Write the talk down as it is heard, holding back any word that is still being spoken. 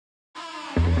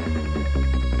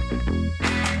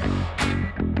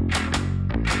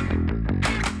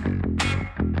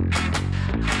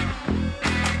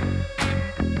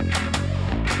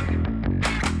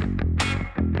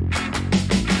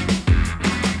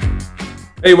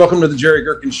Hey, welcome to the Jerry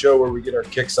Gherkin Show, where we get our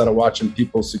kicks out of watching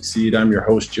people succeed. I'm your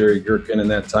host, Jerry Gherkin, and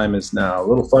that time is now. A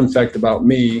little fun fact about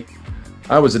me: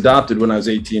 I was adopted when I was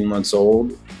 18 months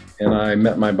old, and I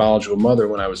met my biological mother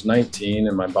when I was 19,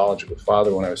 and my biological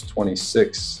father when I was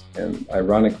 26. And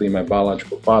ironically, my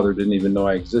biological father didn't even know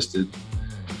I existed.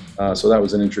 So that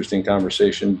was an interesting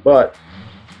conversation. But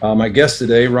my guest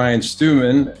today, Ryan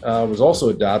Stewman, was also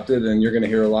adopted, and you're going to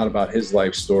hear a lot about his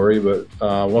life story. But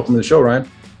welcome to the show, Ryan.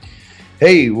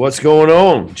 Hey, what's going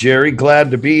on, Jerry? Glad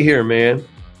to be here, man.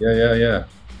 Yeah.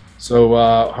 So,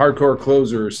 hardcore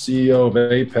closer, CEO of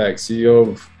Apex, CEO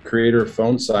of creator of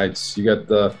phone sites. You got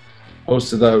the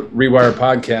host of the Rewire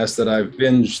podcast that I've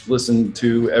binge listened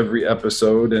to every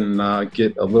episode and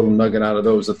get a little nugget out of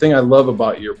those. The thing I love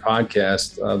about your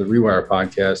podcast, the Rewire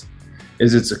podcast,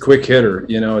 is it's a quick hitter.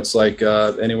 You know, it's like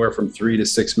anywhere from 3 to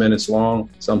 6 minutes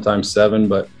long, sometimes 7,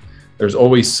 but there's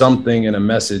always something and a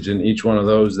message in each one of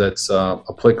those that's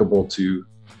applicable to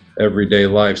everyday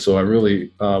life. So I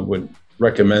really would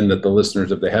recommend that the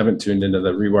listeners, if they haven't tuned into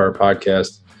the Rewire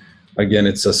podcast, again,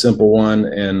 it's a simple one.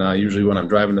 And usually when I'm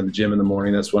driving to the gym in the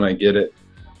morning, that's when I get it,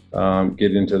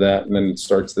 get into that. And then it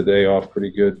starts the day off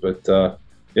pretty good. But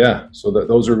yeah, so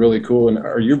those are really cool. And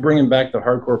are you bringing back the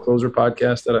Hardcore Closer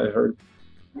podcast that I heard?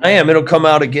 I am. It'll come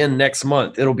out again next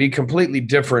month. It'll be completely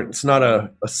different. It's not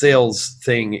a sales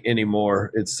thing anymore.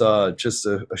 It's just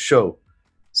a show.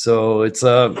 So it's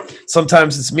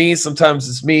sometimes it's me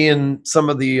and some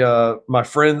of the my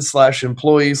friends /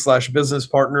 employees / business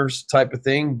partners type of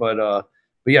thing. But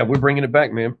yeah, we're bringing it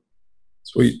back, man.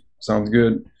 Sweet. Sounds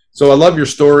good. So I love your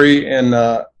story, and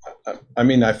I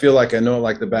mean, I feel like I know it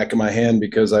like the back of my hand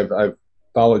because I've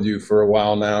followed you for a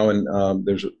while now, and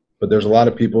there's a lot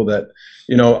of people that,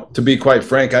 you know, to be quite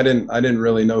frank, I didn't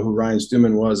really know who Ryan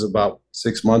Stewman was about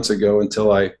 6 months ago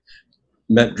until I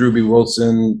met Drew B.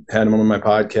 Wilson, had him on my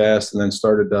podcast, and then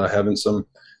started having some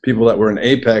people that were in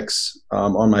Apex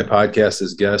on my podcast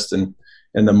as guests. And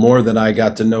the more that I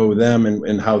got to know them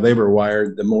and how they were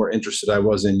wired, the more interested I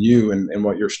was in you and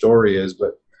what your story is.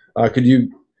 But could you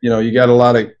got a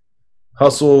lot of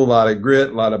hustle, a lot of grit,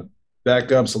 a lot of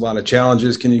backups, a lot of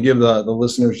challenges. Can you give the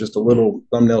listeners just a little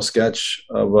thumbnail sketch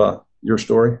of your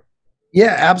story?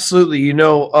 Yeah, absolutely. You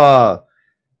know,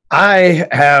 I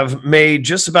have made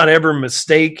just about every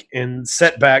mistake and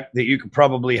setback that you could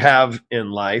probably have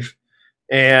in life,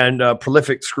 and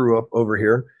prolific screw up over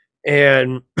here.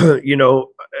 And, you know,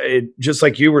 just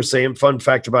like you were saying, fun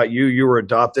fact about you, you were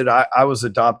adopted. I was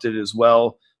adopted as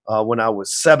well when I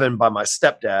was 7 by my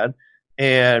stepdad.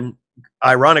 And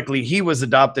ironically, he was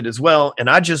adopted as well. And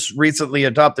I just recently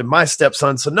adopted my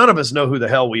stepson. So none of us know who the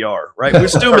hell we are, right? We're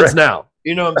Stewmans now.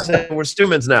 You know what I'm saying? We're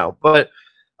Stewmans now. But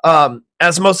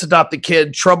as most adopted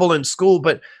kid, trouble in school.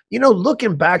 But, you know,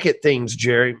 looking back at things,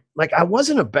 Jerry, like I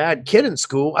wasn't a bad kid in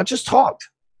school. I just talked.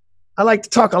 I like to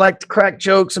talk. I like to crack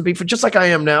jokes and be just like I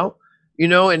am now, you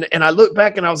know, and I look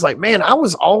back and I was like, man, I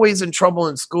was always in trouble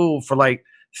in school for like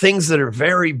things that are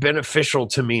very beneficial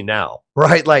to me now,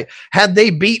 right? Like had they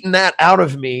beaten that out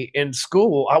of me in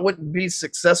school, I wouldn't be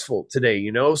successful today,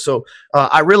 you know? So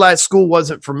I realized school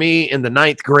wasn't for me in the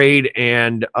 9th grade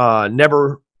and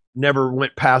never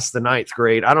went past the 9th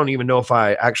grade. I don't even know if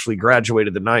I actually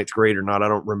graduated the 9th grade or not. I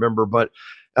don't remember. But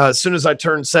as soon as I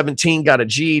turned 17, got a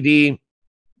GED.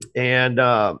 And,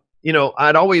 you know,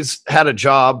 I'd always had a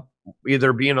job,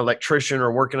 either being an electrician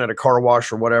or working at a car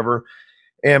wash or whatever.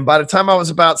 And by the time I was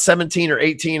about 17 or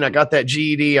 18, I got that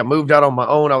GED. I moved out on my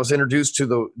own. I was introduced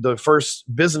to the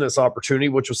first business opportunity,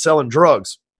 which was selling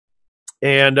drugs.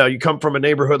 And you come from a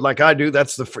neighborhood like I do.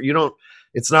 That's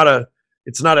it's not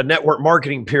a network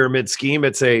marketing pyramid scheme.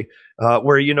 It's a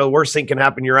where, you know, worst thing can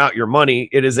happen, you're out your money.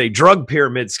 It is a drug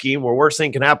pyramid scheme where worst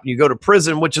thing can happen, you go to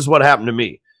prison, which is what happened to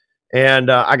me. And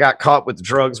I got caught with the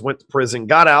drugs, went to prison,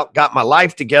 got out, got my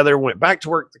life together, went back to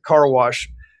work at the car wash,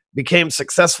 became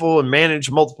successful and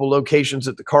managed multiple locations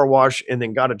at the car wash, and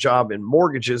then got a job in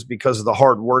mortgages because of the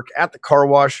hard work at the car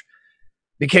wash.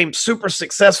 Became super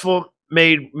successful,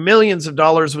 made millions of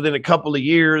dollars within a couple of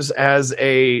years as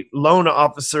a loan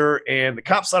officer, and the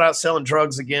cops thought I was selling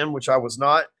drugs again, which I was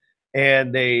not.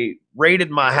 And they raided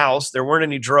my house. There weren't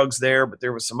any drugs there, but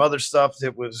there was some other stuff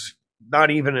that was not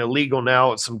even illegal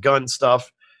now. It's some gun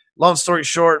stuff. Long story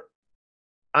short,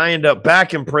 I end up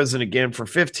back in prison again for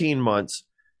 15 months,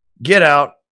 get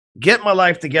out, get my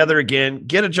life together again,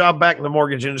 get a job back in the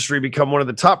mortgage industry, become one of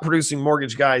the top producing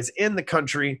mortgage guys in the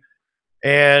country,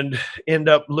 and end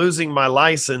up losing my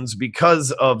license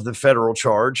because of the federal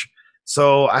charge.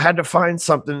 So I had to find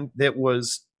something that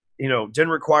was, you know, didn't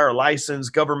require a license,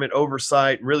 government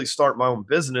oversight, really start my own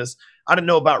business. I didn't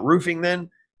know about roofing then,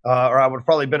 or I would have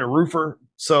probably been a roofer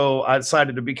So I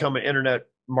decided to become an internet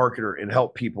marketer and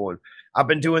help people. And I've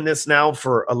been doing this now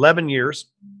for 11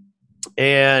 years.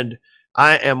 And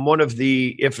I am one of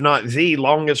the, if not the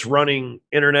longest running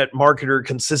internet marketer,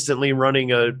 consistently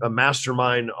running a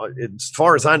mastermind, as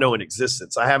far as I know, in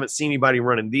existence. I haven't seen anybody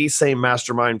running the same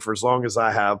mastermind for as long as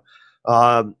I have.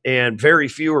 And very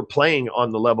few are playing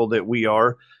on the level that we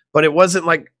are. But it wasn't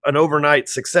like an overnight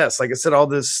success. Like I said, all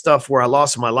this stuff where I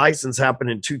lost my license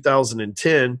happened in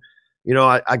 2010.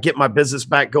 I get my business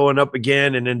back going up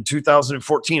again. And in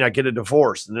 2014, I get a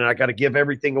divorce. And then I got to give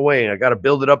everything away. And I got to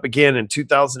build it up again. In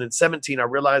 2017, I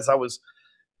realized I was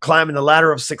climbing the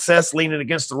ladder of success, leaning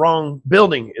against the wrong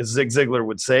building, as Zig Ziglar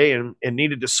would say, and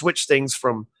needed to switch things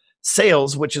from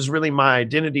sales, which is really my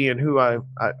identity and who I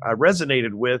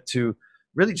resonated with, to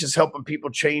really just helping people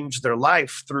change their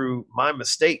life through my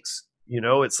mistakes.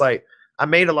 It's like, I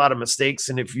made a lot of mistakes.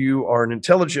 And if you are an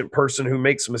intelligent person who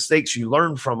makes mistakes, you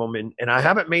learn from them. And I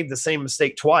haven't made the same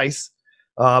mistake twice,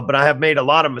 but I have made a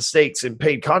lot of mistakes and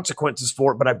paid consequences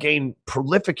for it. But I've gained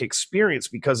prolific experience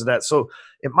because of that. So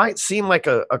it might seem like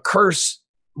a curse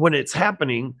when it's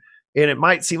happening. And it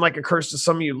might seem like a curse to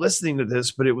some of you listening to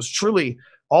this, but it was truly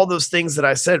all those things that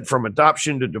I said, from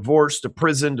adoption to divorce to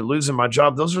prison to losing my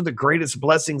job. Those are the greatest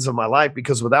blessings of my life,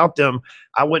 because without them,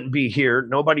 I wouldn't be here.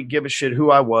 Nobody give a shit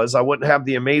who I was. I wouldn't have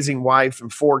the amazing wife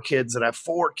and 4 kids, and I have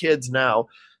 4 kids now.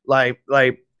 Like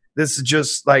this is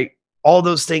just like, all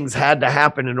those things had to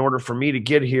happen in order for me to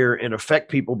get here and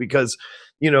affect people, because,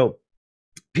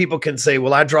 people can say,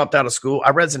 well, I dropped out of school.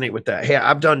 I resonate with that. Hey,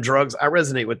 I've done drugs. I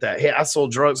resonate with that. Hey, I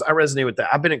sold drugs. I resonate with that.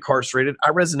 I've been incarcerated. I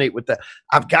resonate with that.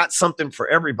 I've got something for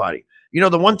everybody.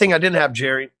 The one thing I didn't have,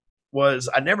 Jerry, was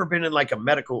I never been in like a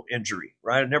medical injury,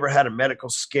 right? I never had a medical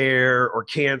scare or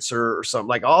cancer or something.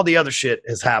 Like, all the other shit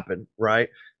has happened, right?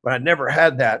 But I never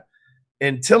had that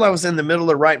until I was in the middle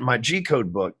of writing my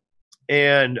GCODE book.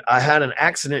 And I had an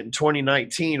accident in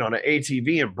 2019 on an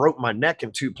ATV and broke my neck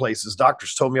in 2 places.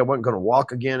 Doctors told me I wasn't going to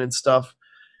walk again and stuff.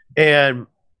 And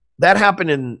that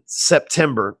happened in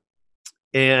September.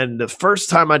 And the first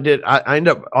time I did, I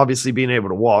ended up obviously being able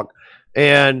to walk.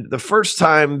 And the first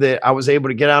time that I was able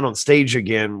to get out on stage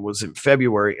again was in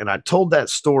February. And I told that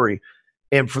story.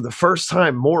 And for the first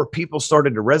time, more people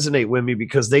started to resonate with me,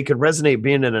 because they could resonate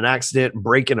being in an accident and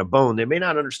breaking a bone. They may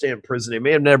not understand prison. They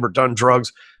may have never done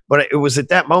drugs. But it was at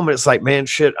that moment, it's like, man,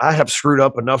 shit, I have screwed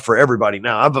up enough for everybody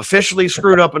now. I've officially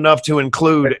screwed up enough to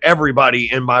include everybody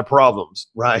in my problems,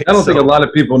 right? I don't think a lot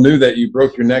of people knew that you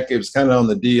broke your neck. It was kind of on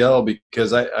the DL,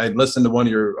 because I listened to one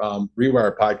of your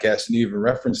Rewire podcasts, and you even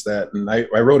referenced that. And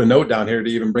I wrote a note down here to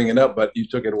even bring it up, but you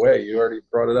took it away. You already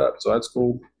brought it up. So that's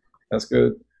cool. That's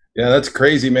good. Yeah, that's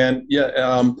crazy, man.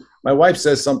 Yeah, my wife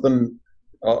says something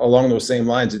along those same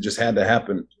lines. It just had to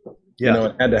happen. Yeah.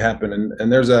 It had to happen.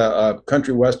 And there's a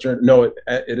country western. No, it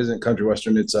isn't country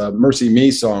western. It's a Mercy Me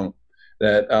song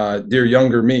that Dear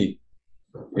Younger Me.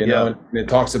 And it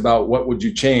talks about what would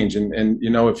you change. And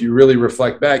if you really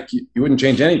reflect back, you wouldn't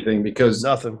change anything, because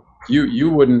nothing. You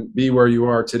wouldn't be where you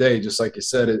are today. Just like you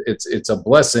said, it's a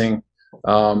blessing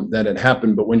that it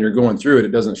happened. But when you're going through it,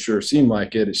 it doesn't sure seem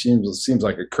like it. It seems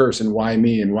like a curse. And why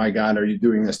me? And why, God, are you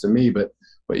doing this to me? But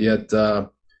yet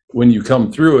when you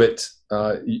come through it,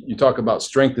 you talk about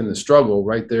strength in the struggle.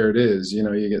 Right there it is.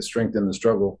 You get strength in the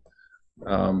struggle.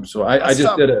 So I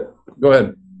just did it. Go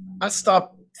ahead. I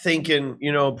stopped thinking,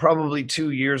 probably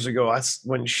 2 years ago,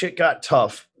 when shit got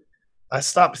tough, I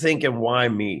stopped thinking, why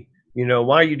me?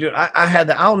 Why are you doing? I had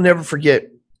that. I'll never forget,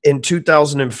 in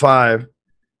 2005,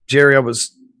 Jerry, I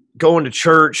was going to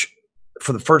church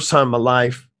for the first time in my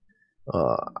life.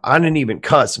 I didn't even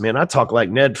cuss, man. I talk like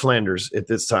Ned Flanders at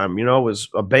this time. I was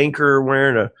a banker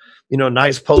wearing a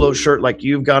nice polo shirt like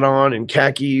you've got on, and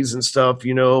khakis and stuff,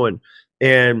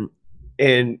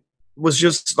 and was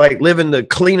just like living the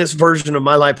cleanest version of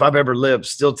my life I've ever lived,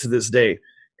 still to this day.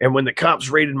 And when the cops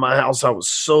raided my house, I was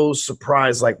so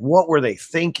surprised. Like, what were they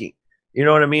thinking? You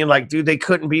know what I mean? Like, dude, they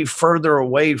couldn't be further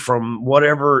away from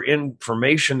whatever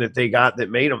information that they got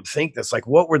that made them think this. Like,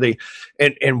 what were they?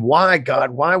 And why,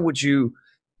 God, why would you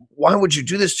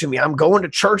do this to me? I'm going to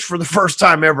church for the first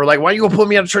time ever. Like, why are you gonna put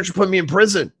me out of church and put me in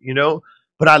prison?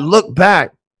 But I look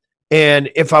back, and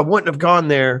if I wouldn't have gone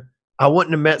there, I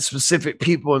wouldn't have met specific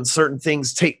people, and certain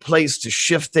things take place to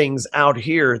shift things out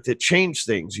here that change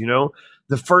things.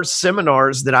 The first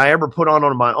seminars that I ever put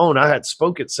on my own, I had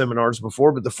spoke at seminars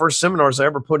before, but the first seminars I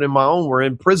ever put in my own were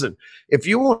in prison. If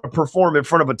you want to perform in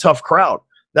front of a tough crowd,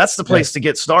 that's the place to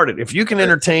get started. If you can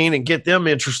entertain and get them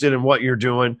interested in what you're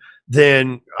doing,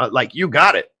 then like, you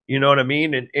got it. You know what I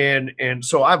mean? And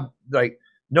so I've like,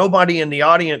 nobody in the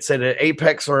audience at an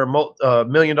Apex or a $1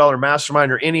 million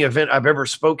mastermind or any event I've ever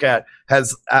spoke at have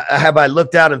I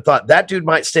looked out and thought that dude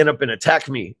might stand up and attack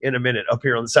me in a minute up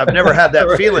here on the side. I've never had that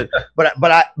Right. feeling, but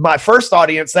my first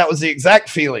audience, that was the exact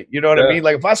feeling. You know what I mean?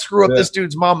 Like if I screw up this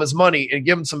dude's mama's money and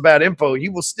give him some bad info, he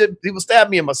will stab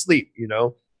me in my sleep, you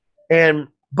know?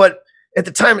 But at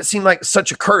the time it seemed like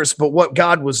such a curse, but what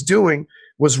God was doing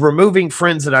was removing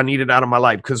friends that I needed out of my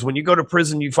life. Because when you go to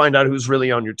prison, you find out who's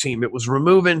really on your team. It was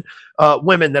removing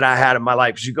women that I had in my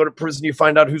life. As you go to prison, you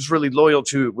find out who's really loyal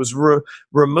to. It was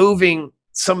removing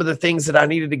some of the things that I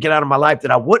needed to get out of my life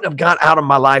that I wouldn't have got out of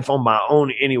my life on my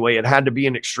own anyway. It had to be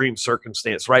an extreme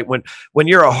circumstance, right? When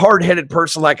you're a hard-headed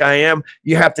person like I am,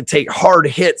 you have to take hard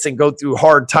hits and go through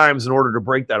hard times in order to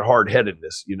break that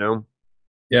hard-headedness, you know?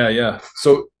 Yeah.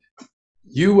 So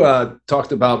you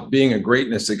talked about being a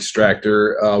greatness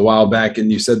extractor a while back,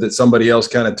 and you said that somebody else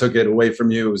kind of took it away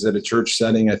from you. It was at a church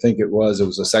setting, I think it was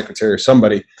a secretary or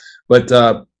somebody. But,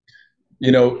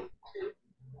 you know,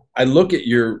 I look at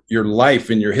your life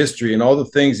and your history and all the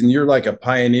things, and you're like a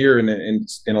pioneer in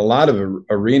a lot of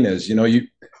arenas. You know,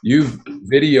 you've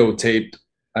videotaped.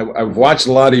 I've watched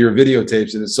a lot of your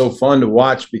videotapes, and it's so fun to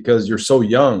watch because you're so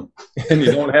young and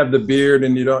you don't have the beard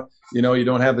and you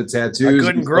don't have the tattoos. I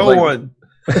couldn't grow one.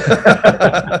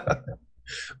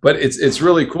 But it's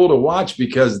really cool to watch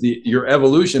because your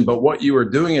evolution, but what you were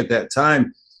doing at that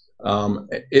time,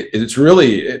 it's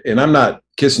really, and I'm not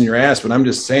kissing your ass, but I'm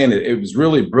just saying it was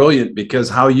really brilliant because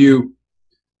how you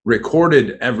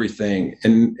recorded everything.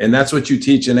 And that's what you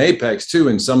teach in Apex too,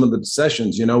 in some of the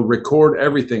sessions, you know, record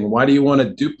everything. Why do you want to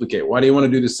duplicate? Why do you want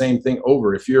to do the same thing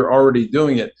over? If you're already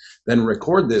doing it, then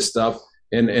record this stuff.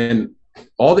 And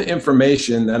all the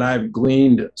information that I've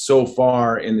gleaned so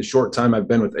far in the short time I've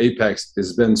been with Apex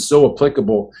has been so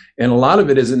applicable. And a lot of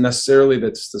it isn't necessarily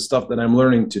that's the stuff that I'm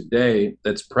learning today,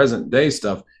 that's present day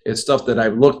stuff. It's stuff that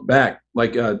I've looked back,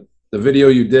 like the video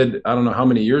you did, I don't know how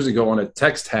many years ago on a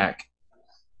text hack.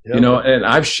 Yep. You know, and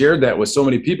I've shared that with so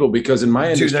many people because in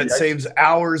my industry, that saves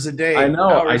hours a day. I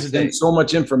know. I send so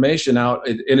much information out,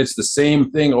 and it's the same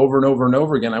thing over and over and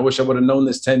over again. I wish I would have known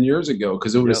this 10 years ago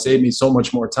because it would have saved me so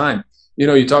much more time. You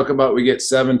know, you talk about we get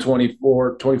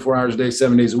 24 hours a day,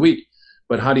 7 days a week.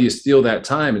 But how do you steal that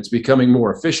time? It's becoming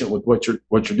more efficient with what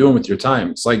you're doing with your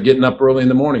time. It's like getting up early in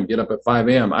the morning, get up at 5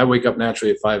 a.m. I wake up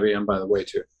naturally at 5 a.m., by the way,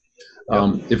 too.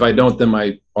 If I don't, then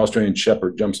my Australian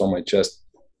Shepherd jumps on my chest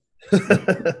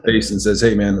face and says,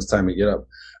 "Hey man, it's time to get up."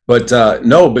 But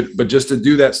but just to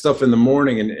do that stuff in the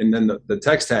morning and then the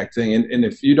text hack thing. And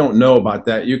if you don't know about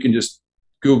that, you can just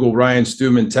Google Ryan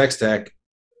Stewman text hack,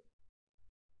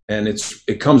 and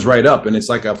it comes right up, and it's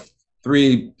like a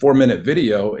 3-4 minute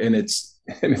video, and it's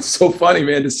so funny,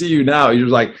 man, to see you now. You're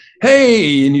like,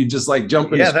 hey, and you just like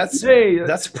jump in. Yeah,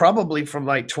 that's probably from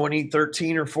like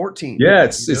 2013 or 14. Yeah,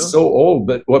 it's so old.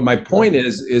 But what my point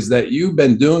is that you've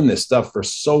been doing this stuff for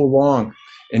so long,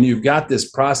 and you've got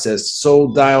this process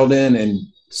so dialed in and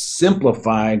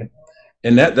simplified.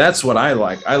 And that's what I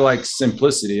like. I like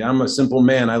simplicity. I'm a simple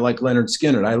man. I like Leonard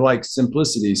Skinner. I like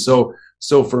simplicity. So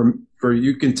for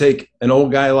you can take an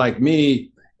old guy like me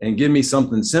and give me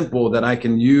something simple that I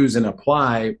can use and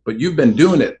apply. But you've been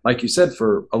doing it, like you said,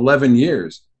 for 11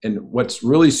 years. And what's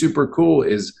really super cool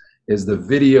is the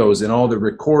videos and all the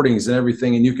recordings and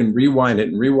everything. And you can rewind it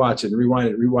and rewatch it and rewind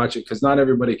it and rewatch it, because not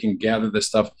everybody can gather this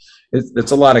stuff.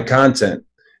 It's a lot of content.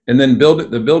 And then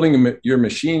building your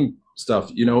machine stuff,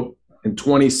 you know, in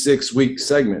 26-week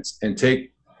segments, and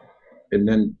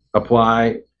then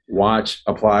apply, watch,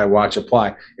 apply, watch,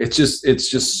 apply. It's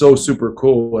just so super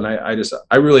cool. And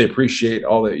I really appreciate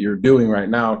all that you're doing right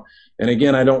now. And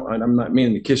again, I'm not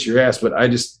meaning to kiss your ass, but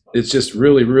it's just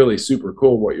really, really super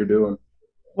cool what you're doing.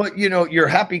 Well, you know, you're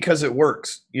happy because it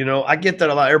works. You know, I get that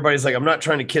a lot. Everybody's like, I'm not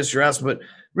trying to kiss your ass, but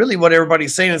really what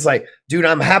everybody's saying is like, dude,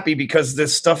 I'm happy because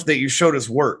this stuff that you showed us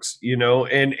works, you know?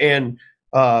 And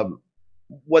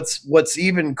what's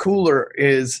even cooler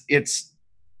is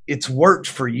it's worked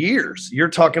for years. You're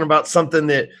talking about something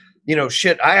that, you know,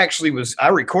 I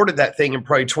recorded that thing in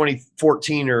probably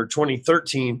 2014 or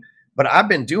 2013, but I've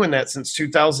been doing that since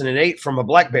 2008 from a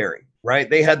BlackBerry, right?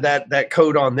 They had that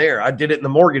code on there. I did it in the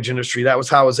mortgage industry. That was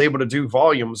how I was able to do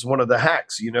volumes, one of the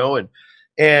hacks, you know,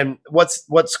 and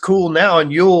what's cool now,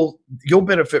 and you'll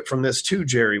benefit from this too,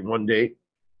 Jerry, one day,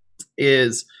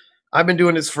 is I've been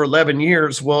doing this for 11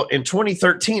 years. Well, in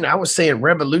 2013, I was saying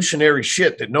revolutionary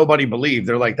shit that nobody believed.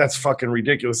 They're like, that's fucking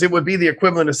ridiculous. It would be the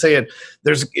equivalent of saying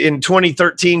in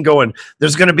 2013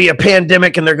 there's going to be a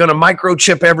pandemic and they're going to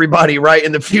microchip everybody, right?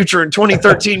 In the future, in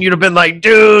 2013, you'd have been like,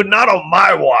 dude, not on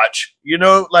my watch. You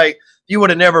know, like you would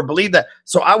have never believed that.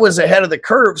 So I was ahead of the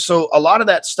curve. So a lot of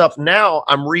that stuff now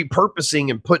I'm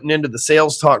repurposing and putting into the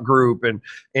sales talk group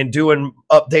and doing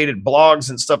updated blogs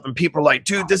and stuff. And people are like,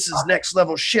 dude, this is next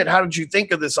level shit. How did you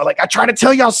think of this? I'm like, I tried to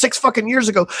tell y'all 6 fucking years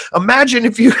ago. Imagine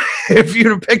if you'd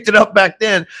have picked it up back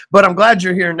then, but I'm glad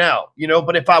you're here now,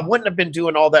 but if I wouldn't have been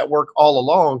doing all that work all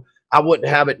along, I wouldn't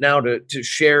have it now to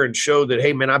share and show that,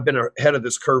 hey man, I've been ahead of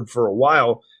this curve for a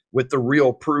while with the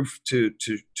real proof to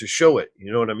show it.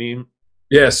 You know what I mean?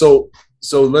 Yeah. So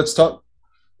let's let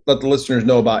the listeners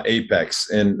know about Apex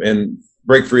and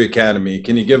Break Free Academy.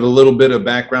 Can you give a little bit of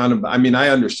background? I mean, I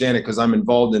understand it because I'm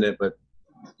involved in it, but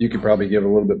you could probably give a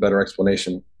little bit better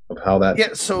explanation of how that.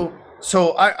 Yeah.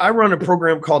 So I run a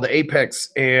program called the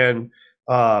Apex, and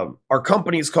our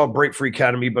company is called Break Free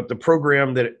Academy, but the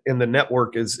program that in the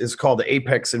network is called the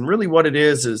Apex. And really what it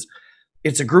is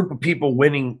it's a group of people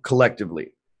winning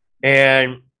collectively.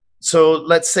 And so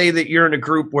let's say that you're in a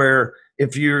group where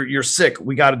if you're sick,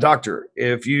 we got a doctor.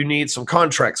 If you need some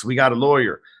contracts, we got a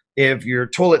lawyer. If your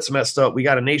toilet's messed up, we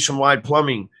got a nationwide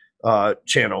plumbing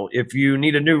channel. If you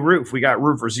need a new roof, we got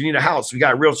roofers. You need a house, we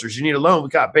got realtors. You need a loan, we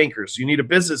got bankers. You need a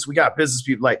business, we got business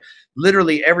people. Like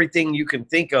literally everything you can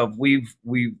think of, we've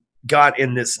got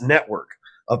in this network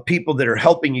of people that are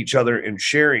helping each other and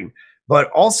sharing. But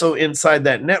also inside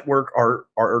that network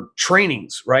are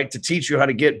trainings, right? To teach you how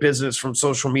to get business from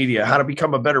social media, how to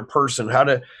become a better person, how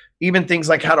to even things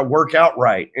like how to work out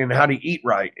right and how to eat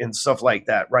right and stuff like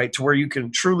that, right? To where you can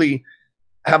truly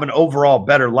have an overall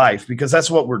better life, because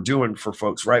that's what we're doing for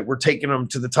folks, right? We're taking them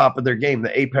to the top of their game,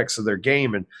 the apex of their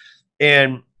game.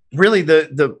 And really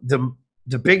the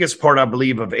biggest part, I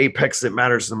believe, of Apex that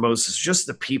matters the most is just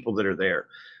the people that are there.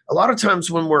 A lot of times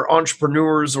when we're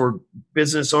entrepreneurs or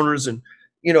business owners, and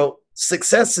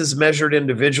success is measured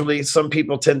individually. Some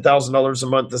people $10,000 a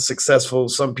month is successful.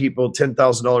 Some people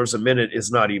 $10,000 a minute is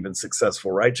not even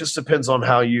successful, right? Just depends on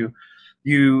how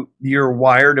you're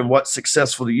wired and what's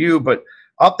successful to you. But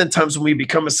oftentimes when we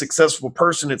become a successful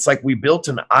person, it's like we built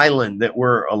an island that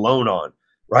we're alone on,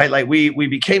 right? Like we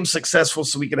became successful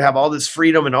so we could have all this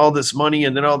freedom and all this money,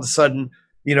 and then all of a sudden,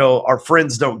 our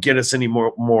friends don't get us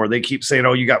anymore. They keep saying,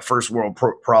 oh, you got first world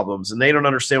problems, and they don't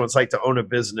understand what it's like to own a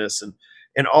business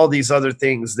and all these other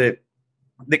things that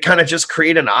kind of just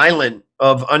create an island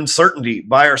of uncertainty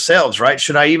by ourselves, right?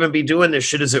 Should I even be doing this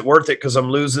shit? Is it worth it? Because I'm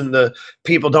losing the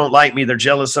people don't like me. They're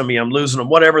jealous of me. I'm losing them,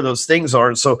 whatever those things are.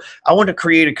 And so I want to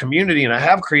create a community, and I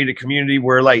have created a community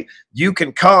where like you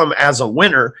can come as a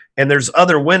winner, and there's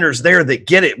other winners there that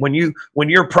get it. When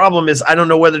your problem is, I don't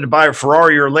know whether to buy a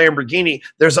Ferrari or a Lamborghini,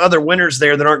 there's other winners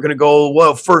there that aren't going to go,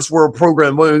 well, first world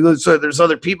program. So there's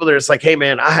other people there. It's like, hey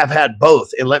man, I have had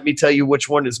both. And let me tell you which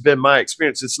one has been my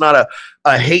experience. It's not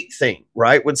a hate thing,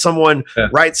 right? When someone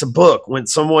writes a book, when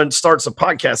someone starts a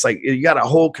podcast, like you got a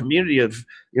whole community of,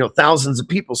 thousands of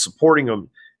people supporting them.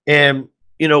 And,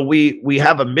 we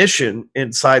have a mission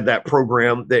inside that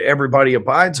program that everybody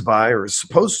abides by, or is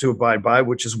supposed to abide by,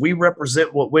 which is we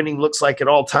represent what winning looks like at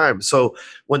all times. So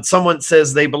when someone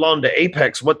says they belong to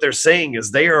Apex, what they're saying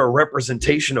is they are a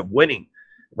representation of winning,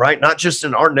 right? Not just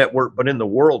in our network, but in the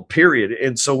world, period.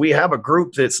 And so we have a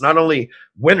group that's not only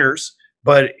winners,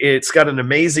 but it's got an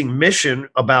amazing mission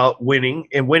about winning,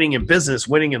 and winning in business,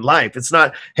 winning in life. It's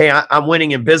not, hey, I'm winning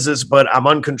in business, but I'm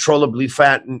uncontrollably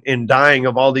fat and dying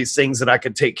of all these things that I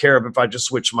could take care of if I just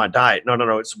switch my diet.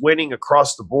 No. It's winning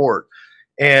across the board.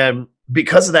 And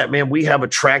because of that, man, we have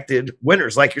attracted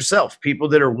winners like yourself, people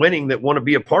that are winning that want to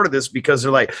be a part of this because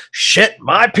they're like, shit,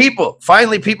 my people,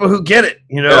 finally people who get it.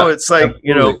 It's like,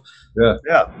 absolutely.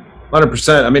 Yeah.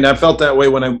 100%. I mean, I felt that way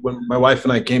when my wife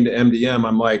and I came to MDM.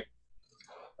 I'm like,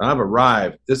 I've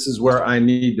arrived. This is where I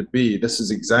need to be. This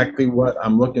is exactly what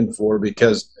I'm looking for,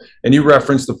 because, and you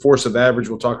referenced the force of average.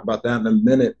 We'll talk about that in a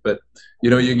minute, but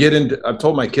you get into, I've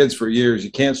told my kids for years,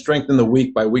 you can't strengthen the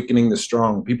weak by weakening the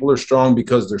strong. People are strong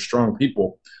because they're strong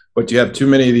people, but you have too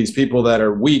many of these people that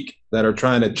are weak, that are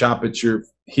trying to chop at your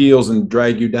heels and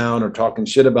drag you down, or talking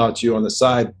shit about you on the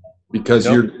side because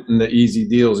you're in the easy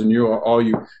deals and you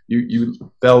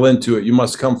fell into it. You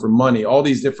must come from money, all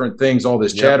these different things, all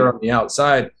this chatter on the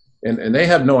outside. And they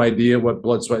have no idea what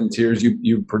blood, sweat, and tears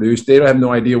you produced. They don't have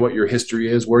no idea what your history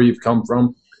is, where you've come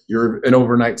from. You're an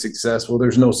overnight success. Well,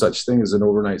 there's no such thing as an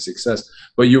overnight success.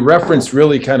 But you referenced,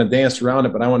 really kind of danced around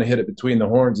it, but I want to hit it between the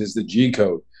horns, is the G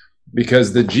code.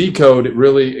 Because the G code, it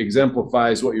really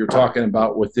exemplifies what you're talking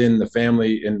about within the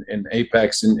family and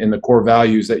Apex and the core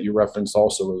values that you referenced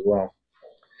also as well.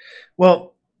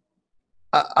 Well,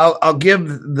 I'll give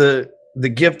the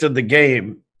gift of the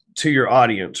game to your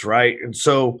audience, right? And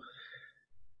so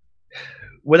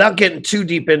without getting too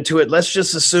deep into it, let's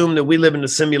just assume that we live in a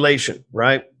simulation,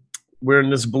 right? we're in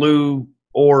this blue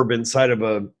orb inside of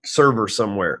a server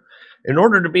somewhere. In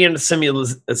order to be in a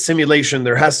simulation,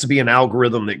 there has to be an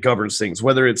algorithm that governs things,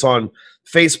 whether it's on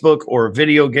Facebook or a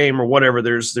video game or whatever.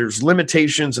 There's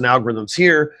limitations and algorithms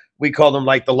here. We call them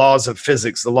like the laws of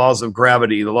physics, the laws of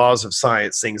gravity, the laws of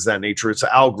science, things of that nature. It's an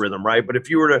algorithm, right? But if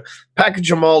you were to package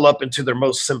them all up into their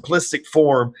most simplistic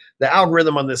form, the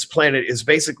algorithm on this planet is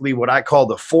basically what I call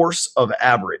the force of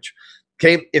average.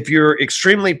 Okay, if you're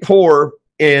extremely poor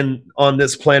on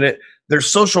this planet, there's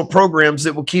social programs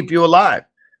that will keep you alive.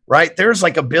 Right? There's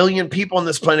like 1 billion people on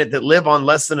this planet that live on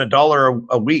less than $1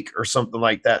 a week or something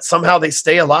like that. Somehow they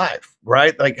stay alive,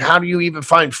 right? Like, how do you even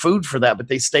find food for that? But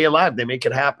they stay alive. They make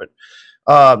it happen.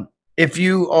 If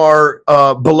you are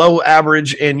below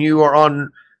average and you are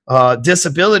on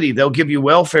disability, they'll give you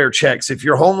welfare checks. If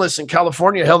you're homeless in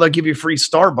California, hell, they'll give you free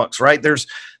Starbucks, right? There's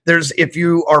if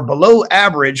you are below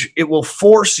average, it will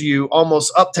force you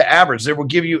almost up to average. They will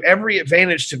give you every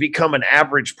advantage to become an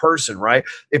average person, right?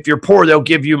 If you're poor, they'll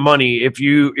give you money. If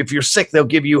you're sick, they'll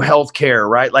give you health care,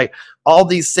 right? Like all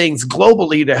these things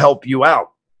globally to help you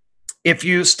out. If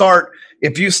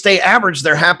you stay average,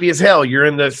 they're happy as hell. You're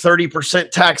in the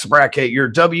 30% tax bracket. You're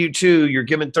W-2. You're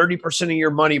given 30% of your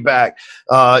money back.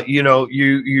 Your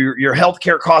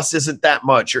healthcare cost isn't that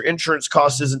much. Your insurance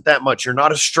cost isn't that much. You're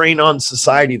not a strain on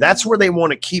society. That's where they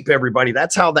want to keep everybody.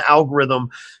 That's how the algorithm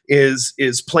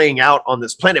is playing out on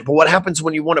this planet. But what happens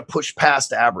when you want to push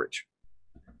past average,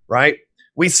 right?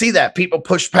 We see that people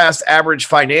push past average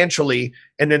financially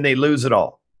and then they lose it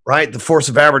all. Right? The force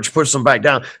of average pushes them back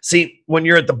down. See, when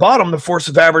you're at the bottom, the force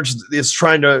of average is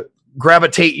trying to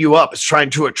gravitate you up. It's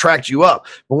trying to attract you up.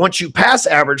 But once you pass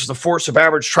average, the force of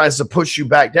average tries to push you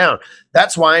back down.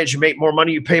 That's why as you make more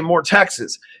money, you pay more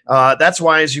taxes. That's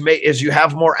why as you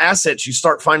have more assets, you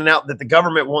start finding out that the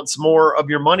government wants more of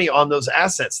your money on those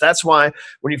assets. That's why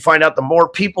when you find out the more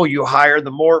people you hire, the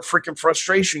more freaking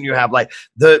frustration you have. Like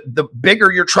the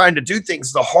bigger you're trying to do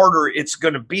things, the harder it's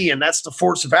going to be. And that's the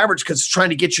force of average because it's trying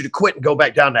to get you to quit and go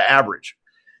back down to average.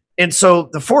 And so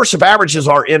the force of average is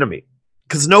our enemy.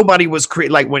 Because nobody was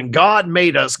created. Like when God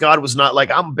made us, God was not like,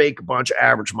 I'm going to bake a bunch of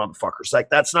average motherfuckers. Like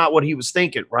that's not what he was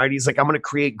thinking, right? He's like, I'm going to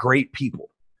create great people.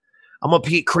 I'm going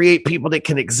to create people that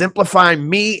can exemplify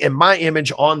me and my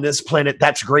image on this planet.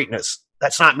 That's greatness.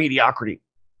 That's not mediocrity.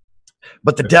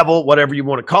 But the devil, whatever you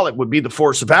want to call it, would be the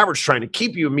force of average trying to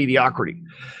keep you in mediocrity.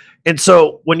 And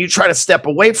so when you try to step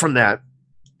away from that,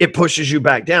 it pushes you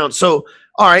back down. So,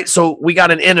 all right, so we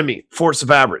got an enemy, force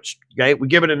of average. Okay, we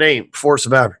give it a name, force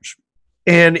of average.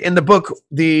 And in the book,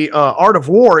 The Art of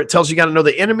War, it tells you got to know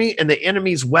the enemy and the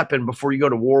enemy's weapon before you go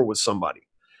to war with somebody,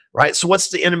 right? So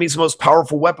what's the enemy's most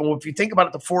powerful weapon? Well, if you think about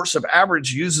it, the force of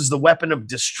average uses the weapon of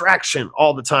distraction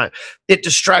all the time. It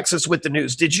distracts us with the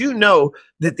news. Did you know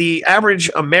that the average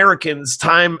American's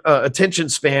time attention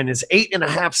span is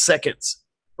 8.5 seconds,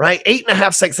 right?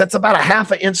 8.5 seconds. That's about a half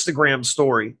an Instagram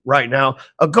story right now.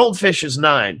 A goldfish is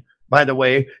 9. By the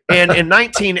way. And in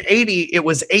 1980, it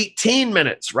was 18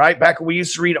 minutes, right? Back when we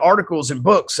used to read articles and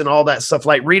books and all that stuff,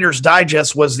 like Reader's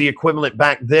Digest was the equivalent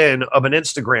back then of an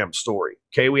Instagram story.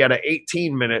 Okay. We had an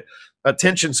 18-minute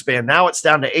attention span. Now it's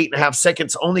down to 8.5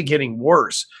 seconds, only getting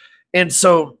worse. And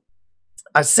so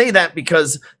I say that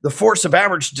because the force of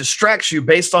average distracts you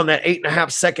based on that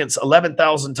 8.5 seconds,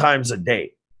 11,000 times a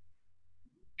day.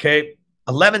 Okay.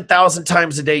 11,000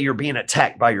 times a day, you're being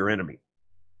attacked by your enemy.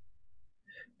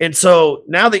 And so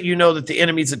now that you know that the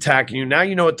enemy's attacking you, now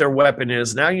you know what their weapon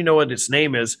is, now you know what its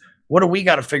name is, what do we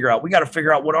got to figure out? We got to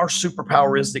figure out what our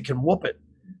superpower is that can whoop it,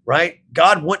 right?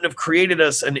 God wouldn't have created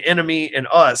us an enemy in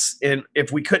us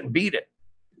if we couldn't beat it.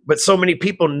 But so many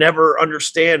people never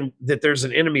understand that there's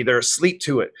an enemy. They're asleep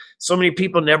to it. So many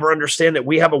people never understand that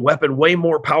we have a weapon way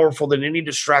more powerful than any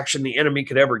distraction the enemy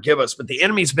could ever give us. But the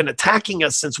enemy's been attacking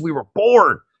us since we were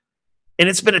born. And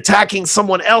it's been attacking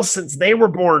someone else since they were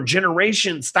born,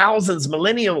 generations, thousands,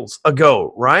 millennials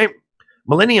ago, right?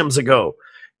 Millenniums ago.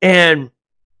 And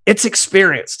it's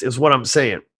experienced is what I'm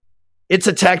saying. It's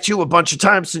attacked you a bunch of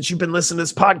times since you've been listening to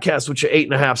this podcast with your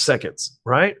 8.5 seconds,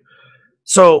 right?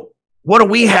 So what do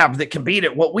we have that can beat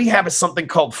it? What we have is something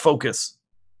called focus.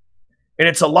 And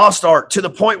it's a lost art to the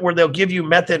point where they'll give you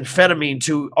methamphetamine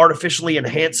to artificially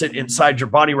enhance it inside your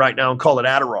body right now and call it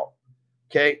Adderall,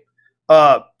 okay?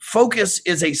 Focus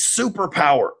is a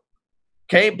superpower.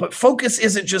 Okay. But focus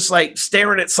isn't just like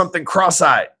staring at something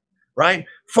cross-eyed, right?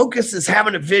 Focus is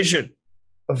having a vision,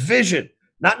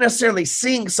 not necessarily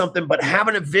seeing something, but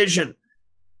having a vision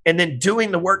and then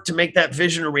doing the work to make that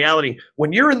vision a reality.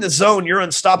 When you're in the zone, you're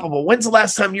unstoppable. When's the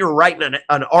last time you were writing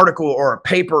an article or a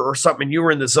paper or something and you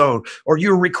were in the zone, or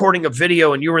you were recording a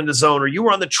video and you were in the zone, or you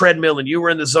were on the treadmill and you were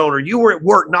in the zone, or you were at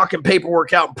work knocking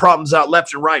paperwork out and problems out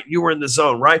left and right, you were in the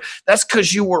zone, right? That's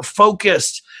because you were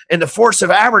focused. And the force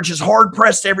of average is hard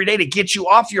pressed every day to get you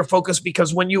off your focus,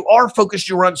 because when you are focused,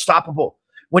 you're unstoppable.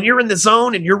 When you're in the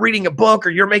zone and you're reading a book or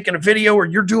you're making a video or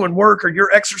you're doing work or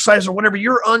you're exercising or whatever,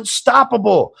 you're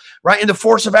unstoppable, right? And the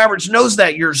force of average knows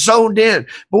that. You're zoned in.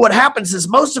 But what happens is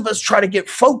most of us try to get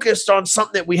focused on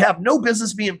something that we have no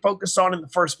business being focused on in the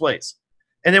first place.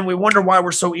 And then we wonder why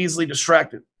we're so easily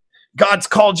distracted. God's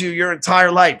called you your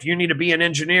entire life. You need to be an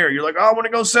engineer. You're like, oh, I want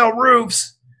to go sell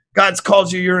roofs. God's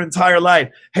called you your entire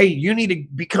life. Hey, you need to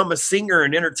become a singer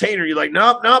and entertainer. You're like,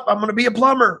 nope, I'm going to be a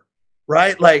plumber,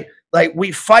 right? Like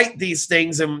we fight these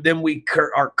things, and then we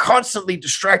are constantly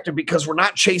distracted because we're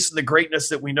not chasing the greatness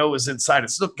that we know is inside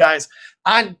us. Look, guys,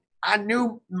 I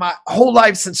knew my whole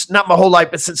life, not my whole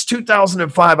life, but since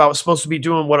 2005, I was supposed to be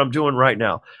doing what I'm doing right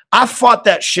now. I fought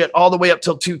that shit all the way up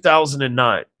till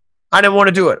 2009. I didn't want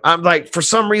to do it. I'm like, for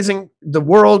some reason, the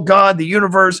world, God, the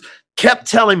universe kept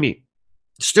telling me,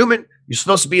 Stewman, you're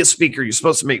supposed to be a speaker. You're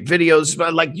supposed to make videos.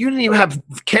 Like, you didn't even have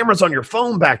cameras on your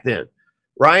phone back then.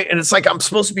 Right. And it's like, I'm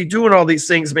supposed to be doing all these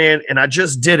things, man. And I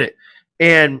just did it.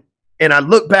 And I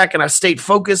look back and I stayed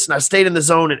focused and I stayed in the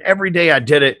zone, and every day I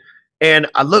did it. And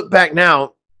I look back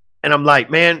now and I'm like,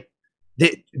 man,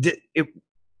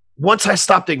 once I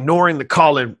stopped ignoring the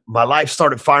calling, my life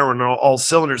started firing on all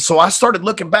cylinders. So I started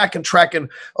looking back and tracking,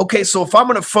 okay, so if I'm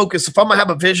going to focus, if I'm going to have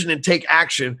a vision and take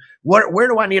action, where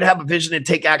do I need to have a vision and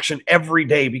take action every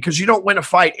day? Because you don't win a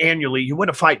fight annually, you win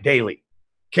a fight daily.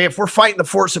 Okay, if we're fighting the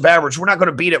force of average, we're not going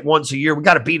to beat it once a year. We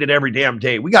got to beat it every damn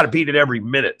day. We got to beat it every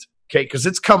minute. Okay, because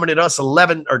it's coming at us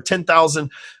 11 or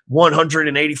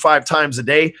 10,185 times a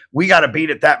day. We got to beat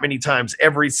it that many times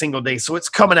every single day. So it's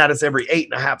coming at us every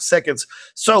 8.5 seconds.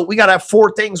 So we got to have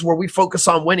 4 things where we focus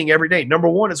on winning every day. Number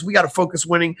 1 is we got to focus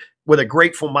winning with a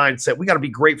grateful mindset. We got to be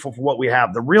grateful for what we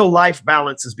have. The real life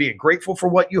balance is being grateful for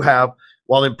what you have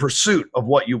while in pursuit of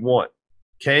what you want.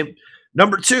 Okay.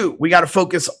 Number 2, we got to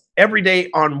focus every day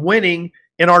on winning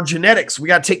in our genetics. We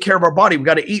got to take care of our body. We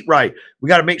got to eat right. We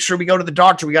got to make sure we go to the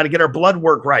doctor. We got to get our blood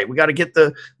work right. We got to get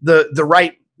the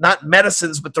right, not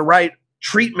medicines, but the right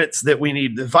treatments that we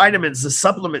need, the vitamins, the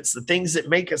supplements, the things that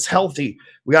make us healthy.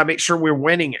 We got to make sure we're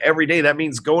winning every day. That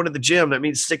means going to the gym. That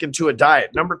means sticking to a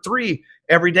diet. Number 3,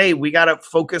 every day we got to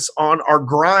focus on our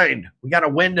grind. We got to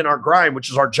win in our grind,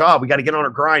 which is our job. We got to get on our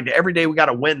grind. Every day we got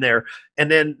to win there. And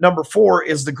then number 4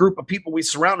 is the group of people we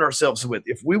surround ourselves with.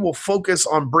 If we will focus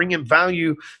on bringing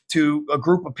value to a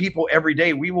group of people every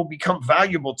day, we will become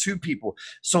valuable to people.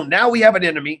 So now we have an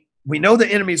enemy. We know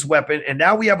the enemy's weapon, and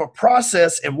now we have a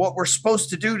process and what we're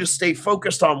supposed to do to stay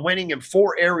focused on winning in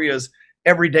 4 areas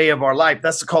every day of our life.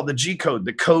 That's called the GCODE,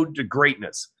 the code to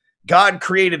greatness. God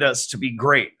created us to be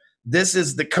great. This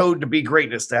is the code to be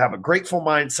greatness, to have a grateful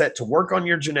mindset, to work on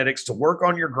your genetics, to work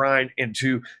on your grind, and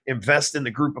to invest in the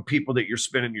group of people that you're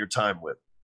spending your time with.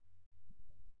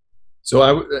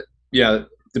 So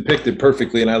depicted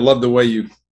perfectly. And I love the way you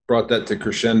brought that to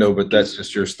crescendo, but that's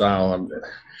just your style.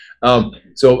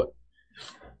 So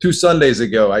 2 Sundays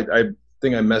ago, I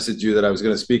think I messaged you that I was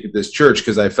going to speak at this church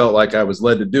because I felt like I was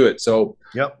led to do it. So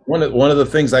one of the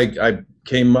things I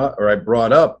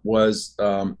brought up was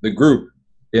the group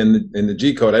in the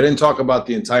G code. I didn't talk about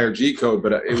the entire G code,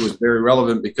 but it was very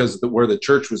relevant because where the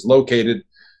church was located,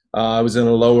 I was in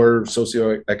a lower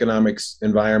socioeconomic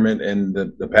environment, and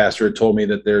the pastor had told me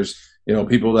that there's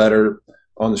people that are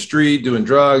on the street doing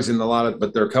drugs and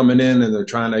but they're coming in and they're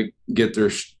trying to get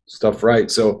their stuff right.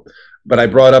 So, but I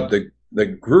brought up the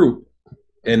group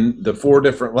in the 4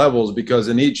 different levels, because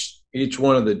in each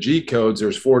one of the G codes,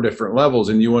 there's 4 different levels,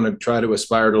 and you want to try to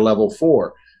aspire to level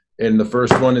 4. And the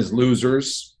first one is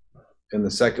losers, and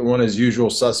the second one is usual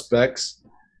suspects,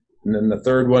 and then the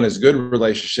third one is good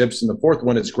relationships, and the fourth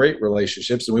one is great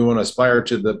relationships. And we want to aspire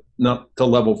to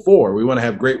level 4. We want to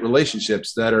have great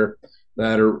relationships that are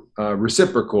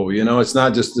reciprocal. It's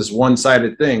not just this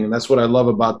one-sided thing. And that's what I love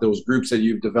about those groups that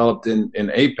you've developed in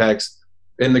Apex,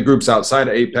 and the groups outside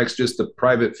of Apex, just the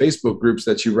private Facebook groups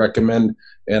that you recommend.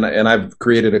 And I've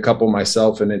created a couple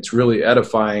myself, and it's really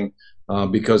edifying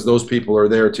because those people are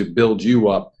there to build you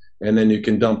up, and then you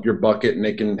can dump your bucket and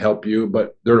they can help you.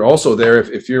 But they're also there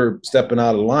if you're stepping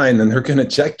out of line, then they're going to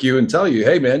check you and tell you,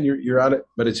 hey man, you're out of it.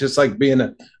 But it's just like being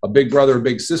a big brother or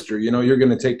big sister. You're going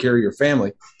to take care of your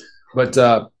family. But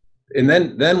and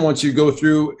then once you go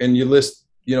through and you list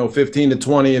 15 to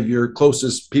 20 of your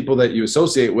closest people that you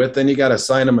associate with, then you got to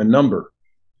assign them a number.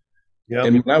 Yeah.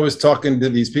 And when I was talking to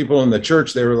these people in the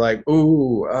church, they were like,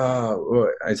 "Ooh,"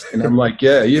 and I'm like,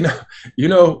 "Yeah, and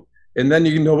then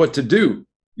you know what to do.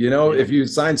 If you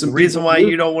sign some the reason people, why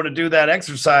you don't want to do that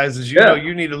exercise is you know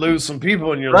you need to lose some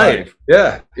people in your life.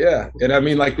 Yeah, yeah. And I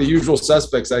mean, like the usual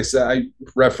suspects. I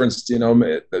referenced,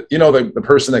 the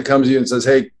person that comes to you and says,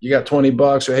 "Hey, you got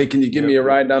 $20," or "Hey, can you give me a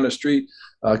ride down the street?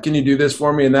 Can you do this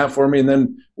for me and that for me?" And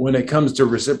then when it comes to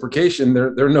reciprocation,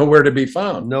 they're nowhere to be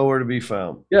found. Nowhere to be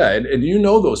found. Yeah, and you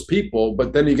know those people,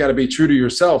 but then you got to be true to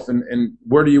yourself. And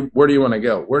where do you want to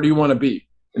go? Where do you want to be?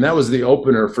 And that was the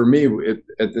opener for me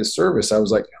at this service. I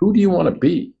was like, who do you want to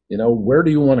be? Where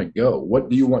do you want to go? What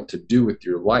do you want to do with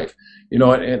your life?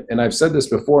 And I've said this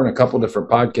before in a couple different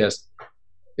podcasts.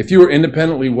 If you were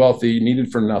independently wealthy,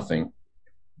 needed for nothing,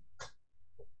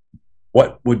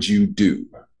 what would you do?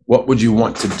 What would you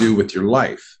want to do with your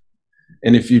life?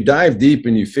 And if you dive deep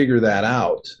and you figure that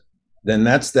out, then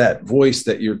that's that voice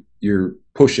that you're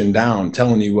pushing down,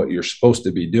 telling you what you're supposed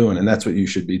to be doing, and that's what you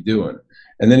should be doing.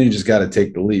 And then you just got to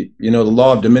take the leap. The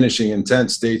law of diminishing intent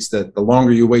states that the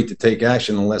longer you wait to take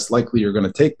action, the less likely you're going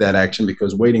to take that action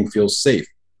because waiting feels safe.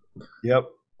 Yep.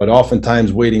 But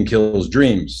oftentimes waiting kills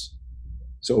dreams.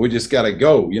 So we just got to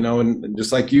go, and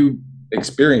just like you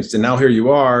experienced, and now here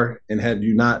you are, and had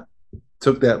you not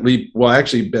took that leap, well,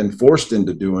 actually been forced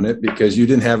into doing it because you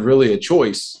didn't have really a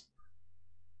choice.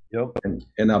 Yep.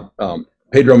 And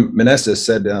Pedro Meneses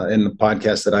said in the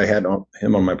podcast that I had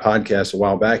him on my podcast a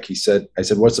while back, I said,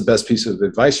 "What's the best piece of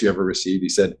advice you ever received?" He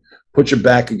said, "Put your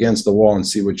back against the wall and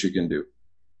see what you can do."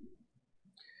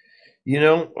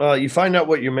 You find out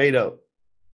what you're made of.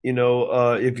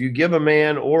 If you give a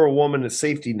man or a woman a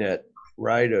safety net,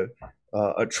 right,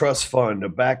 a trust fund, a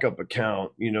backup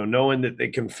account, knowing that they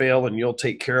can fail and you'll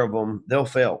take care of them, they'll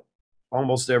fail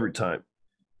almost every time.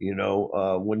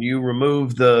 When you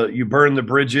you burn the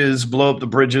bridges, blow up the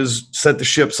bridges, set the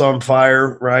ships on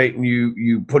fire, right? And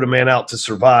you put a man out to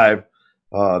survive,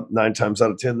 9 times out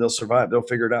of 10, they'll survive. They'll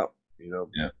figure it out,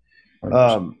 Yeah.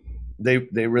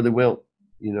 They really will,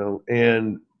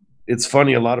 and it's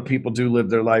funny. A lot of people do live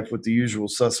their life with the usual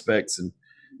suspects, and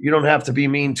you don't have to be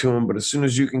mean to them, but as soon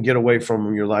as you can get away from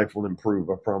them, your life will improve.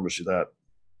 I promise you that.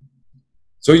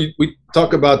 So we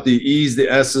talk about the E's, the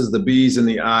S's, the B's, and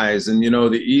the I's. And,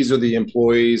 the E's are the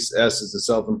employees, S is the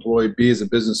self-employed, B is a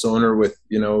business owner with,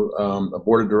 a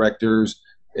board of directors,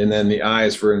 and then the I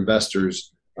is for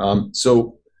investors.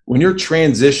 So when you're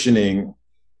transitioning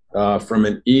from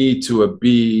an E to a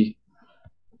B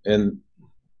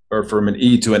or from an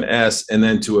E to an S and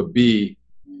then to a B,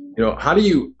 how do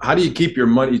you keep your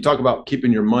money? You talk about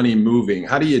keeping your money moving.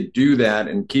 How do you do that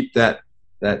and keep that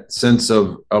sense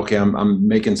of, okay, I'm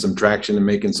making some traction and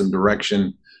making some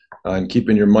direction and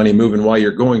keeping your money moving while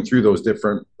you're going through those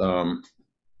different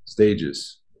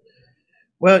stages?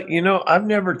 Well, I've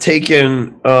never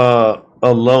taken a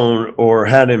loan or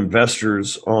had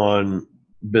investors on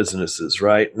businesses,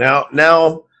 right?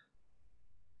 Now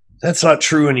that's not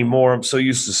true anymore. I'm so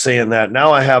used to saying that.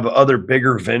 Now I have other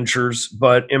bigger ventures,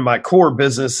 but in my core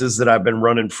businesses that I've been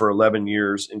running for 11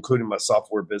 years, including my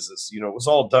software business, it was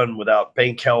all done without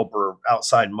bank help or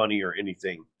outside money or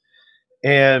anything.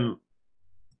 And,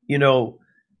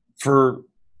 for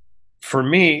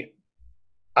me,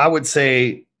 I would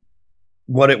say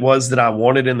what it was that I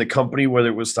wanted in the company, whether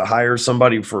it was to hire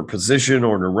somebody for a position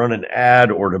or to run an ad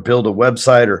or to build a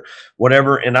website or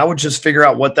whatever. And I would just figure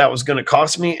out what that was going to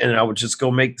cost me. And I would just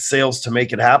go make the sales to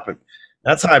make it happen.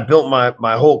 That's how I built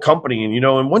my whole company. And,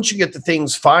 and once you get the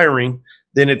things firing,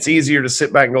 then it's easier to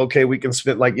sit back and go, okay, we can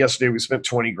spend, like yesterday, we spent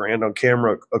 20 grand on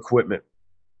camera equipment.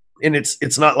 And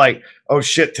it's not like, oh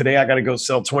shit, today I got to go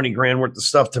sell 20 grand worth of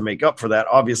stuff to make up for that.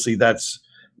 Obviously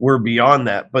we're beyond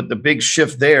that. But the big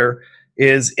shift there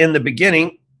is in the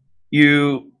beginning,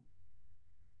 you're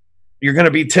going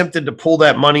to be tempted to pull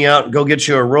that money out and go get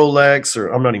you a Rolex, or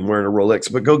I'm not even wearing a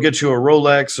Rolex, but go get you a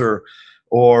Rolex or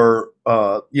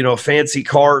a fancy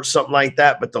car or something like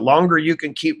that. But the longer you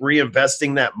can keep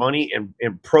reinvesting that money and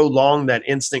prolong that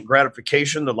instant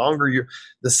gratification, the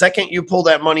second you pull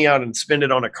that money out and spend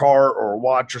it on a car or a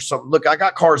watch or something. Look, I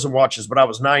got cars and watches, but I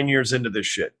was 9 years into this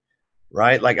shit,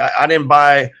 right? Like I didn't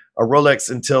buy a Rolex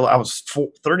until I was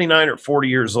 39 or 40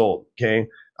 years old. Okay.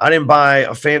 I didn't buy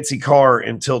a fancy car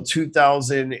until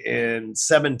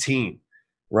 2017,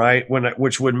 right?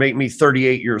 Which would make me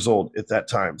 38 years old at that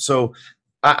time. So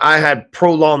I had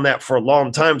prolonged that for a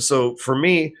long time. So for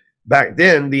me back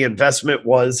then, the investment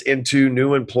was into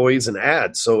new employees and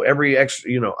ads. So every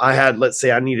extra, I had, let's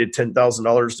say I needed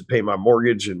 $10,000 to pay my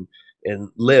mortgage and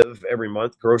live every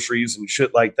month, groceries and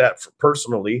shit like that for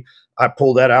personally. I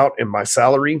pulled that out in my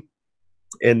salary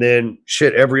And then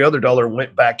shit, every other dollar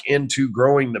went back into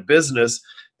growing the business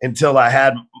until I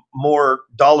had more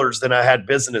dollars than I had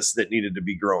business that needed to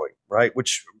be growing, right?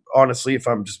 Which honestly, if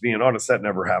I'm just being honest, that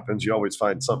never happens. You always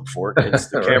find something for it. It's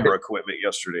the Right. camera equipment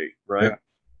yesterday, right?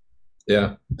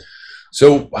 Yeah.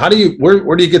 So how do you,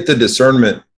 where do you get the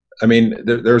discernment? I mean,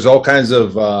 there's all kinds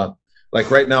of, like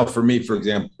right now for me, for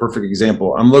example, perfect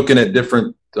example, I'm looking at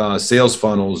different sales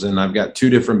funnels, and I've got 2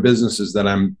 different businesses that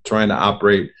I'm trying to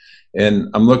operate. And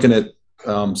I'm looking at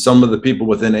some of the people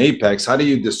within Apex. How do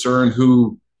you discern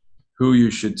who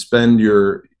you should spend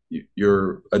your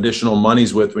additional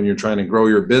monies with when you're trying to grow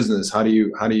your business? How did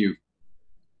you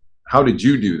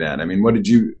do that? I mean, what did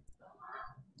you?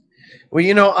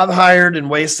 Well, I've hired and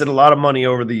wasted a lot of money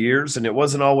over the years, and it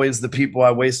wasn't always the people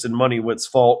I wasted money with's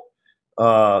fault.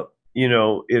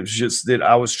 It's just that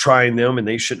I was trying them and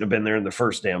they shouldn't have been there in the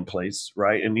first damn place,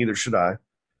 right? And neither should I.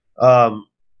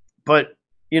 But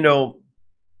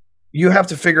you have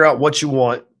to figure out what you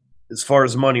want as far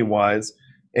as money wise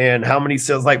and how many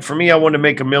sales. Like for me, I wanted to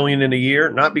make $1 million in a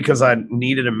year, not because I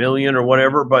needed $1 million or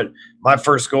whatever, but my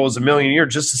first goal was $1 million a year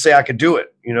just to say I could do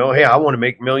it. Hey, I want to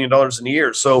make $1 million in a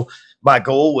year. So my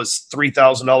goal was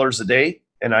 $3,000 a day,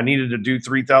 and I needed to do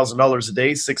 $3,000 a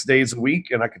day, 6 days a week.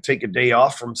 And I could take a day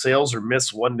off from sales or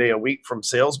miss 1 day a week from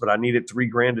sales, but I needed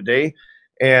 $3,000 a day.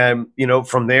 And,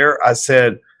 from there, I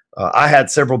said, I had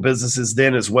several businesses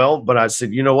then as well, but I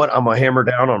said, you know what? I'm going to hammer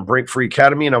down on Break Free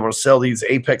Academy, and I'm going to sell these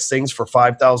Apex things for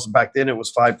 $5,000. Back then it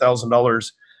was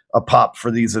 $5,000 a pop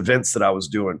for these events that I was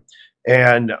doing.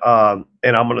 And I'm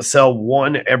going to sell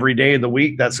one every day of the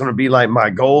week. That's going to be like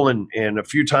my goal. And a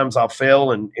few times I'll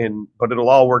fail but it'll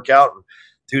all work out. And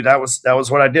dude, that was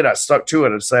what I did. I stuck to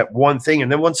it. It's that one thing.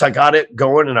 And then once I got it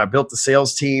going and I built the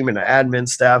sales team and the admin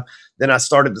staff, then I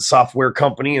started the software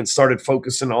company and started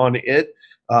focusing on it.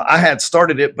 I had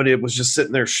started it, but it was just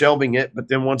sitting there shelving it. But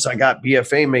then once I got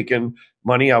BFA making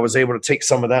money, I was able to take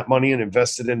some of that money and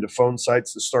invest it into Phone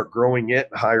Sites to start growing it,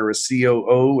 hire a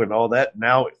COO and all that.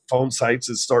 Now Phone Sites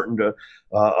is starting to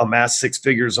amass 6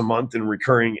 figures a month in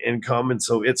recurring income. And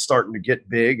so it's starting to get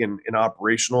big and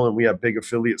operational, and we have big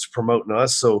affiliates promoting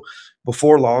us. So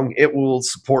before long, it will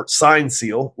support Sign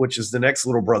Seal, which is the next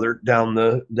little brother down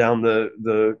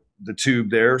the tube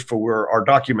there for our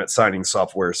document signing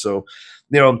software. So,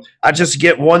 I just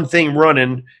get one thing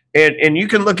running, and you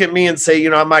can look at me and say,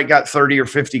 I might got 30 or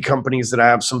 50 companies that I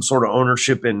have some sort of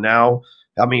ownership in now.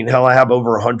 I mean, hell, I have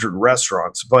over 100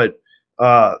 restaurants, but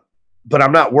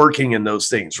I'm not working in those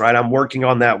things, right? I'm working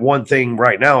on that one thing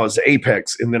right now as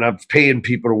Apex, and then I'm paying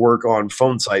people to work on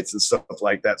Phone Sites and stuff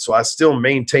like that. So I still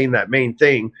maintain that main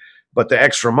thing, but the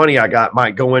extra money I got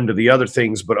might go into the other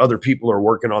things, but other people are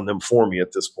working on them for me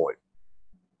at this point.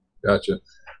 Gotcha.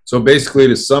 So basically,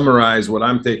 to summarize, what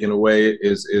I'm taking away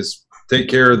is take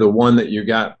care of the one that you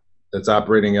got that's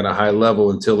operating at a high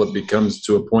level until it becomes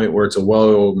to a point where it's a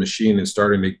well-oiled machine and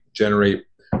starting to generate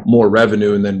more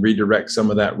revenue, and then redirect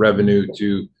some of that revenue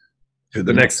to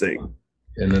the next thing.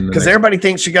 And then because everybody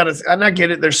thinks you got to, and I get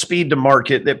it, there's speed to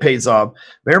market that pays off,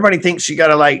 but everybody thinks you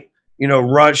got to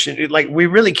rush. Like we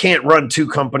really can't run 2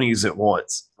 companies at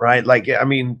once, right? Like, I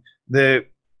mean,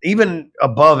 even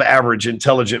above average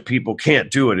intelligent people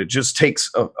can't do it. It just takes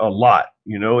a lot,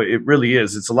 it really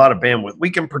is. It's a lot of bandwidth.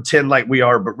 We can pretend like we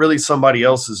are, but really somebody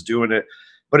else is doing it.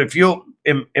 But if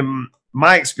in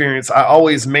my experience, I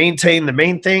always maintain the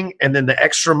main thing, and then the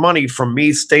extra money from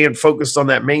me staying focused on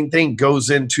that main thing goes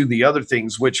into the other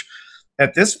things, which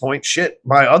at this point,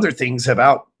 my other things have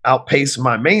outpaced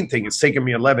my main thing. It's taken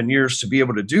me 11 years to be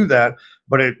able to do that.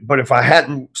 But if I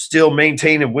hadn't still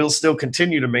maintained and will still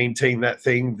continue to maintain that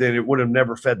thing, then it would have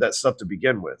never fed that stuff to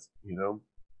begin with,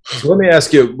 So let me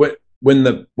ask you,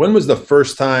 when was the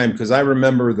first time? Because I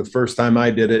remember the first time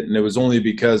I did it, and it was only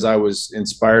because I was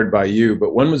inspired by you.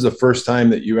 But when was the first time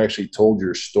that you actually told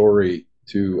your story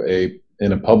in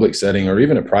a public setting or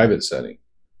even a private setting?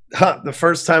 The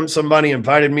first time somebody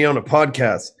invited me on a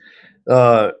podcast,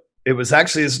 it was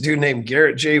actually this dude named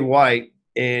Garrett J. White.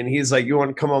 And he's like, you want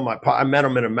to come on my I met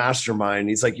him in a mastermind.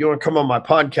 He's like, you want to come on my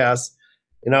podcast?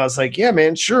 And I was like, yeah,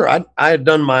 man, sure. I had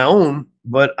done my own,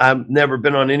 but I've never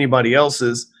been on anybody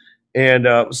else's. And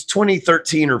it was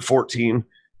 2013 or 14.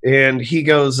 And he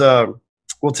goes,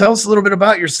 well, tell us a little bit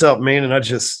about yourself, man. And I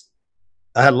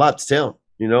had a lot to tell.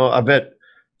 I bet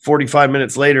 45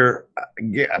 minutes later,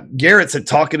 Garrett's a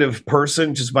talkative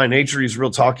person just by nature. He's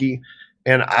real talky.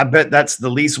 And I bet that's the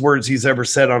least words he's ever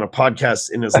said on a podcast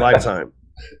in his lifetime.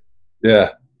 Yeah.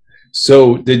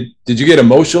 So did you get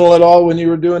emotional at all when you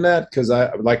were doing that? Because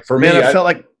I felt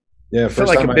like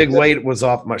a big weight was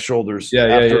off my shoulders.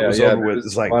 After it was over with.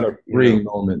 It's like a lot of freeing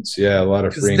moments. Yeah, a lot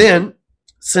of freeing. Then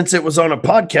since it was on a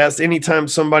podcast, anytime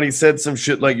somebody said some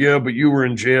shit like, yeah, but you were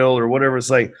in jail or whatever, it's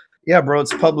like, yeah, bro,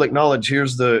 it's public knowledge.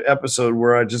 Here's the episode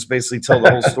where I just basically tell the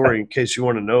whole story in case you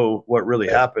want to know what really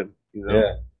happened. You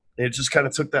know, it just kind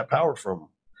of took that power from them.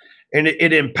 And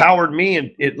it empowered me,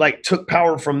 and it like took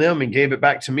power from them and gave it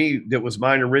back to me that was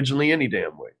mine originally any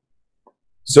damn way.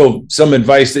 So some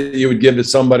advice that you would give to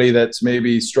somebody that's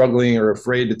maybe struggling or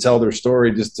afraid to tell their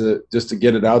story, just to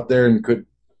get it out there, and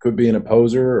could be an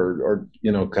opposer or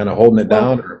you know, kind of holding it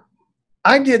down. Or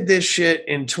I did this shit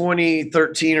in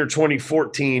 2013 or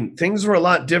 2014. Things were a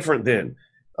lot different then.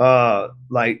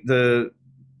 Like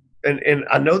and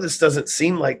I know this doesn't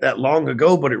seem like that long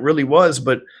ago, but it really was.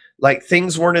 But like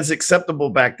things weren't as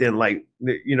acceptable back then. Like,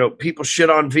 you know, people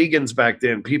shit on vegans back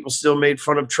then. People still made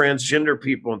fun of transgender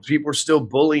people, and people were still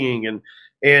bullying,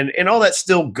 and all that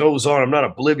still goes on. I'm not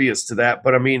oblivious to that,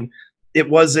 but I mean, there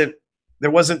wasn't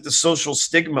the social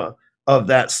stigma of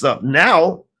that stuff.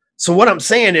 Now, so what I'm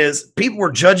saying is people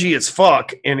were judgy as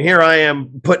fuck, and here I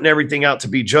am putting everything out to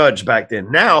be judged back then.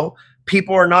 Now,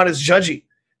 people are not as judgy.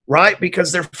 Right?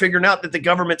 Because they're figuring out that the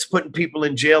government's putting people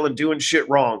in jail and doing shit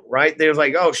wrong, right? They're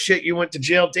like, oh shit, you went to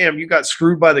jail. Damn, you got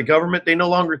screwed by the government. They no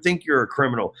longer think you're a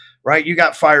criminal, right? You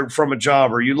got fired from a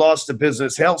job or you lost a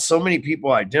business. Hell, so many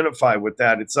people identify with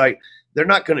that. It's like, they're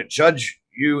not going to judge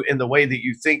you in the way that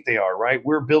you think they are, right?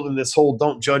 We're building this whole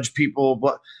don't judge people.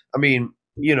 But I mean,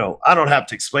 you know, I don't have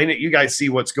to explain it. You guys see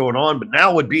what's going on, but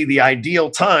now would be the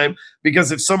ideal time, because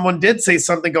if someone did say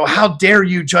something, go, how dare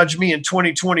you judge me in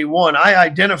 2021? I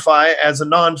identify as a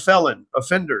non-felon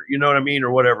offender, you know what I mean?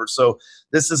 Or whatever. So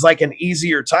this is like an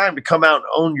easier time to come out and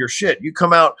own your shit. You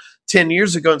come out 10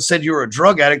 years ago and said you were a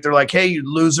drug addict. They're like, hey, you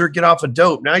loser, get off of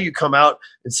dope. Now you come out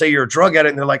and say you're a drug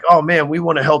addict, and they're like, oh man, we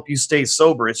want to help you stay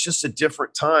sober. It's just a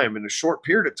different time. In a short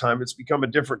period of time, it's become a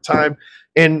different time.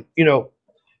 And, you know,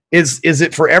 is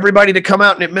it for everybody to come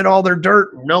out and admit all their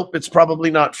dirt? Nope, it's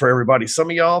probably not for everybody. Some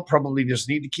of y'all probably just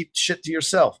need to keep shit to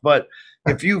yourself. But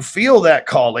if you feel that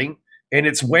calling and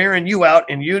it's wearing you out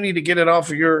and you need to get it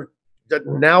off of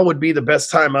now would be the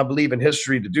best time, I believe, in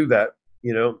history to do that,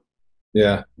 you know?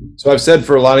 Yeah. So I've said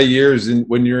for a lot of years,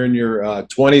 when you're in your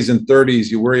 20s and 30s,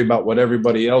 you worry about what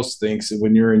everybody else thinks. And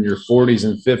when you're in your 40s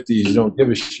and 50s, you don't give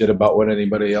a shit about what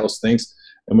anybody else thinks.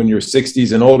 And when you're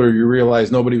 60s and older, you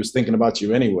realize nobody was thinking about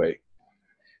you anyway.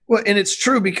 Well, and it's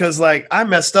true, because like I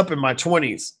messed up in my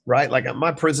 20s, right? Like at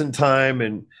my prison time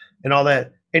and all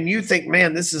that. And you think,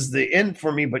 man, this is the end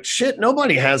for me. But shit,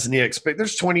 nobody has any There's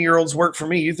 20-year-olds work for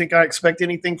me. You think I expect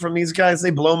anything from these guys? They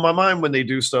blow my mind when they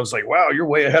do stuff. It's like, wow, you're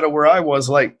way ahead of where I was.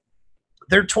 Like,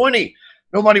 they're 20.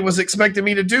 Nobody was expecting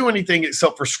me to do anything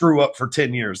except for screw up for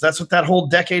 10 years. That's what that whole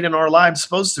decade in our lives is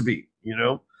supposed to be, you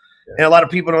know? And a lot of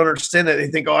people don't understand that. They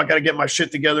think, oh, I got to get my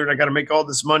shit together and I got to make all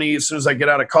this money as soon as I get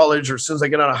out of college or as soon as I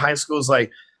get out of high school. It's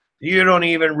like, you don't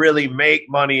even really make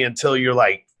money until you're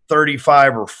like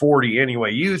 35 or 40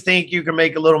 anyway. You think you can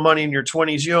make a little money in your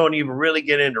 20s. You don't even really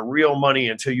get into real money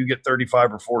until you get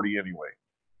 35 or 40 anyway.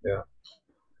 Yeah. All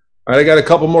right, I got a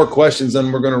couple more questions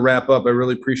and we're going to wrap up. I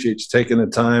really appreciate you taking the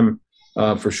time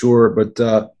for sure.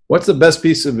 But what's the best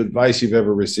piece of advice you've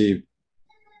ever received?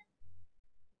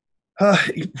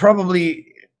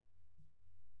 Probably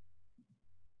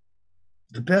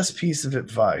the best piece of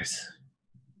advice.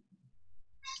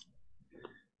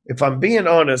 If I'm being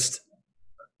honest,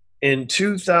 in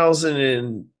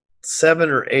 2007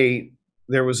 or 8,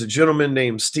 there was a gentleman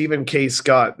named Stephen K.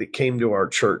 Scott that came to our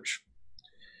church.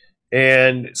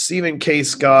 And Stephen K.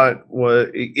 Scott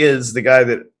is the guy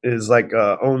that is like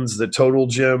owns the Total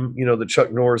Gym, you know, the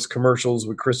Chuck Norris commercials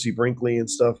with Christy Brinkley and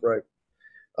stuff, right?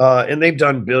 And they've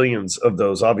done billions of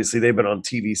those. Obviously, they've been on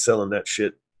TV selling that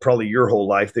shit probably your whole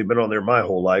life. They've been on there my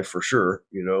whole life for sure,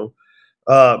 you know.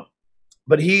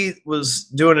 But he was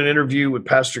doing an interview with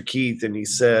Pastor Keith, and he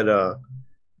said the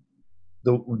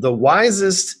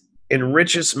wisest and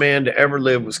richest man to ever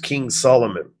live was King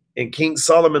Solomon. And King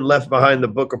Solomon left behind the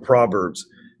book of Proverbs.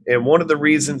 And one of the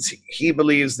reasons he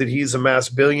believes that he's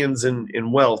amassed billions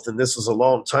in wealth, and this was a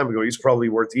long time ago, he's probably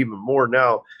worth even more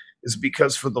now, is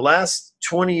because for the last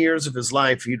 20 years of his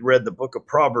life, he'd read the book of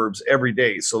Proverbs every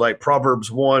day. So like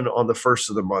Proverbs 1 on the first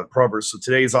of the month, Proverbs. So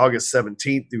today's August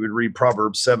 17th, he would read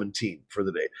Proverbs 17 for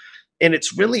the day. And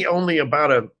it's really only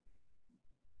about a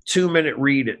 2-minute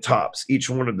read at tops,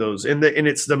 each one of those. And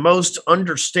it's the most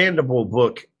understandable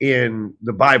book in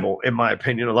the Bible, in my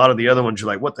opinion. A lot of the other ones, you're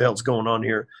like, what the hell's going on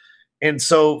here? And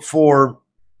so for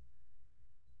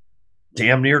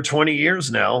damn near 20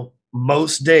 years now,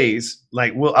 most days,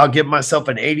 like I'll give myself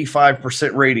an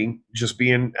 85% rating, just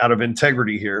being out of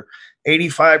integrity here.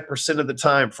 85% of the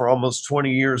time for almost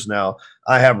 20 years now,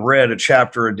 I have read a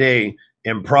chapter a day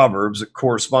and Proverbs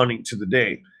corresponding to the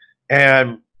day.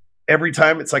 And every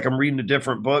time it's like I'm reading a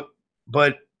different book,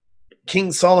 but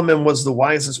King Solomon was the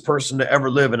wisest person to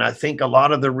ever live. And I think a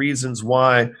lot of the reasons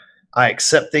why I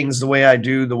accept things the way I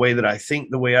do, the way that I think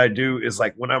the way I do, is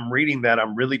like when I'm reading that,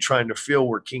 I'm really trying to feel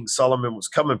where King Solomon was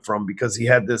coming from, because he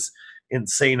had this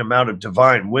insane amount of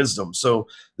divine wisdom. So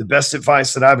the best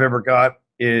advice that I've ever got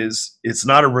is, it's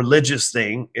not a religious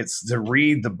thing. It's to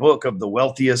read the book of the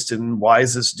wealthiest and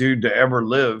wisest dude to ever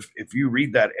live. If you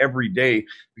read that every day,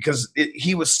 because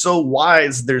he was so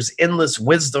wise, there's endless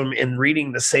wisdom in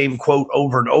reading the same quote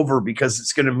over and over, because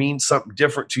it's going to mean something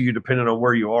different to you depending on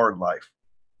where you are in life.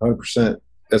 100%.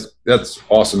 That's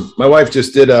awesome. My wife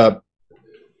just did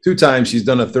 2 times. She's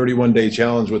done a 31-day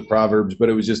challenge with Proverbs, but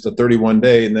it was just a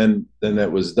 31-day, and then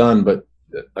that was done. But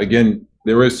again,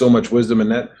 there is so much wisdom in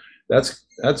that.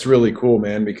 That's really cool,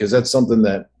 man, because that's something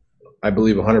that I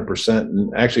believe 100%,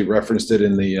 and actually referenced it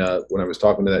in the when I was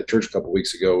talking to that church a couple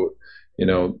weeks ago. You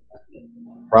know,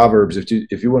 Proverbs. If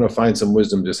you want to find some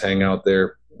wisdom, just hang out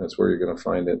there. That's where you're going to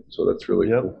find it. So that's really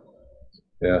cool.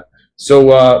 Yeah.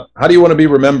 So how do you want to be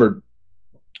remembered?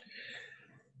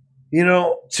 You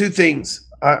know, 2 things.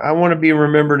 I want to be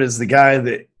remembered as the guy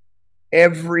that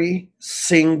every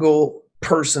single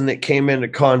person that came into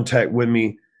contact with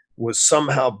me was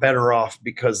somehow better off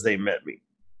because they met me.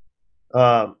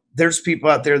 There's people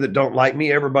out there that don't like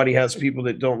me. Everybody has people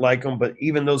that don't like them, but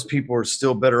even those people are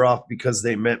still better off because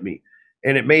they met me.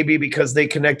 And it may be because they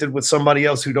connected with somebody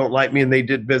else who don't like me and they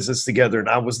did business together and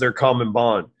I was their common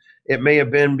bond. It may have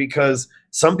been because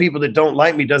some people that don't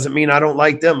like me doesn't mean I don't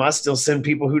like them. I still send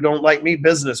people who don't like me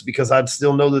business because I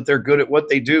still know that they're good at what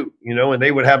they do, you know, and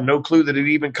they would have no clue that it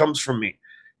even comes from me.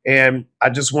 And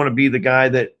I just want to be the guy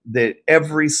that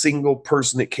every single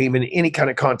person that came in any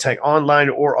kind of contact, online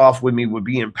or off, with me would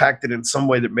be impacted in some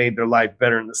way that made their life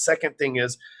better. And the second thing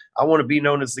is, I want to be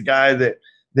known as the guy that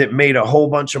made a whole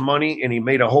bunch of money, and he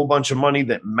made a whole bunch of money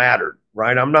that mattered,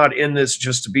 right? I'm not in this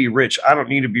just to be rich. I don't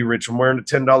need to be rich. I'm wearing a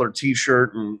 $10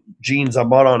 t-shirt and jeans I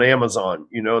bought on Amazon.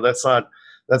 You know, that's not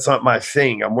my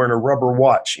thing. I'm wearing a rubber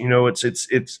watch. You know, it's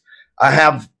I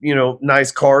have, you know,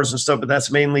 nice cars and stuff, but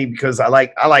that's mainly because I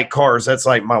like cars. That's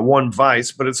like my one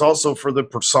vice, but it's also for the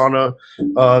persona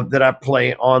that I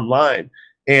play online.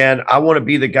 And I want to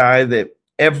be the guy that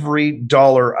every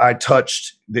dollar I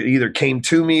touched that either came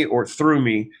to me or through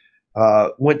me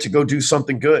went to go do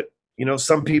something good. You know,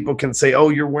 some people can say, oh,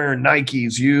 you're wearing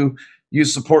Nikes, you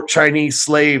support Chinese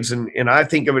slaves. And I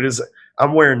think of it as,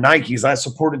 I'm wearing Nikes. I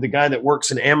supported the guy that works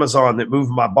in Amazon that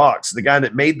moved my box, the guy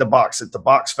that made the box at the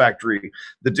box factory,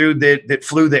 the dude that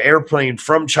flew the airplane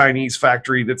from Chinese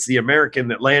factory that's the American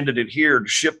that landed it here to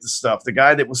ship the stuff, the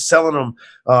guy that was selling them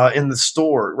in the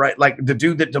store, right? Like the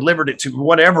dude that delivered it to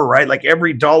whatever, right? Like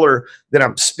every dollar that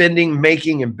I'm spending,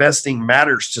 making, investing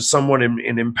matters to someone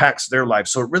and impacts their life.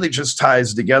 So it really just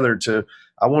ties together to,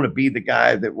 I want to be the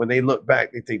guy that when they look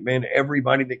back, they think, man,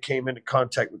 everybody that came into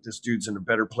contact with this dude's in a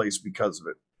better place because of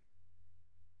it.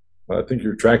 Well, I think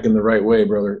you're tracking the right way,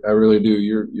 brother. I really do.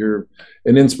 You're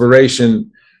an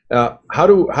inspiration. How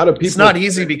do people? It's not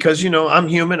easy because, you know, I'm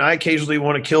human. I occasionally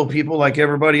want to kill people like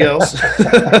everybody else.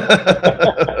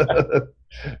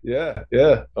 Yeah.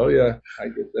 Oh yeah, I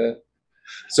get that.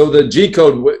 So the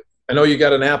GCODE, I know you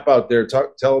got an app out there.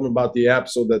 Tell them about the app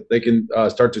so that they can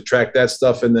start to track that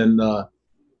stuff and then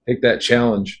take that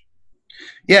challenge.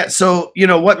 Yeah. So, you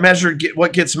know, what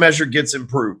gets measured gets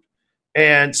improved.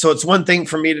 And so it's one thing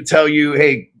for me to tell you,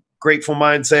 hey, grateful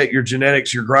mindset, your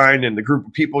genetics, your grind, and the group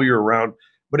of people you're around.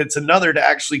 But it's another to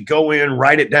actually go in,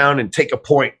 write it down, and take a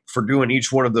point for doing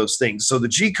each one of those things. So the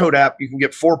GCODE app, you can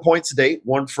get 4 points a day,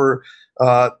 one for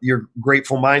your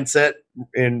grateful mindset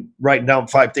and writing down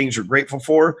 5 things you're grateful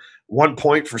for, 1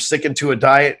 point for sticking to a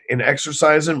diet and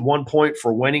exercising, 1 point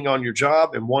for winning on your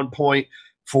job, and 1 point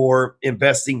for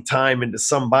investing time into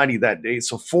somebody that day.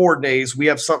 So 4 days, we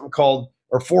have something called,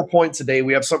 or 4 points a day,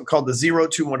 we have something called the 0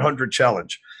 to 100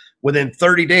 challenge. Within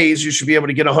 30 days, you should be able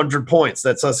to get 100 points.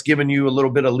 That's us giving you a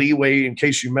little bit of leeway in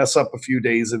case you mess up a few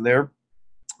days in there.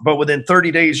 But within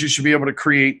 30 days, you should be able to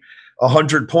create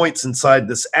 100 points inside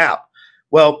this app.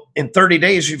 Well, in 30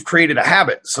 days, you've created a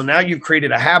habit. So now you've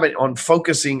created a habit on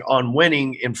focusing on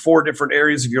winning in 4 different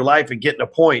areas of your life and getting a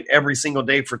point every single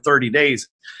day for 30 days.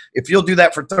 If you'll do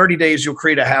that for 30 days, you'll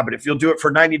create a habit. If you'll do it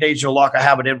for 90 days, you'll lock a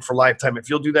habit in for lifetime. If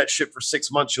you'll do that shit for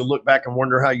 6 months, you'll look back and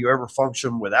wonder how you ever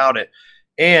function without it.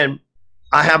 And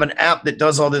I have an app that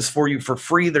does all this for you for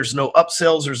free. There's no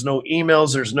upsells. There's no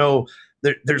emails. There's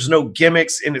no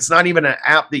gimmicks. And it's not even an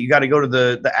app that you got to go to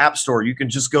the app store. You can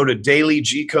just go to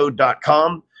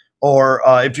dailygcode.com. Or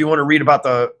if you want to read about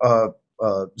the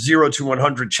 0 to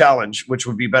 100 challenge, which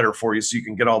would be better for you so you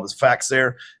can get all the facts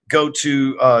there. Go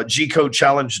to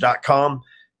GCODEchallenge.com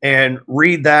and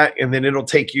read that, and then it'll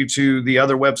take you to the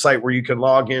other website where you can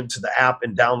log into the app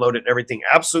and download it and everything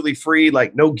absolutely free,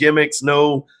 like no gimmicks,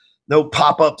 no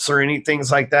pop-ups or anything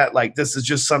like that. Like, this is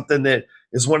just something that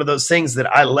is one of those things that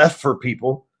I left for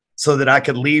people so that I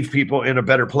could leave people in a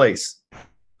better place.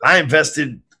 I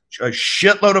invested a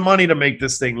shitload of money to make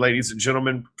this thing, ladies and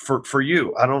gentlemen, for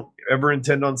you. I don't ever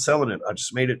intend on selling it. I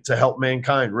just made it to help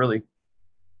mankind, really.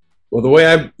 Well, the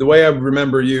way I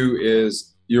remember you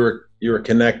is you're a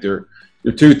connector.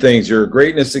 You're two things. You're a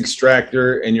greatness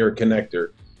extractor and you're a connector.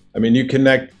 I mean, you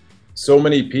connect so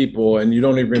many people and you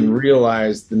don't even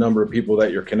realize the number of people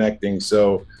that you're connecting.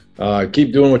 So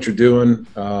keep doing what you're doing.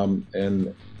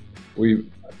 And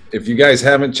if you guys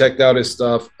haven't checked out his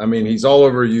stuff, I mean, he's all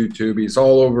over YouTube. He's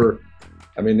all over.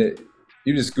 I mean,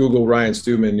 you just Google Ryan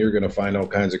Stewman, you're going to find all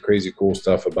kinds of crazy cool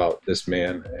stuff about this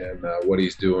man and what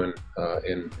he's doing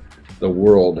in the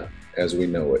world as we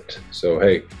know it. So,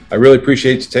 hey, I really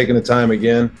appreciate you taking the time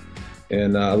again.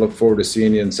 And I look forward to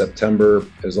seeing you in September,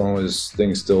 as long as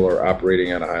things still are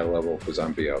operating at a high level, because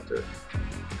I'm be out there.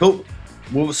 Cool.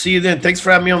 We'll see you then. Thanks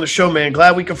for having me on the show, man.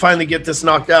 Glad we can finally get this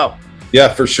knocked out.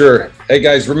 Yeah, for sure. Hey,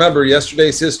 guys, remember,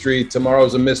 yesterday's history,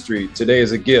 tomorrow's a mystery. Today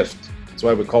is a gift. That's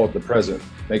why we call it the present.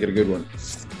 Make it a good one.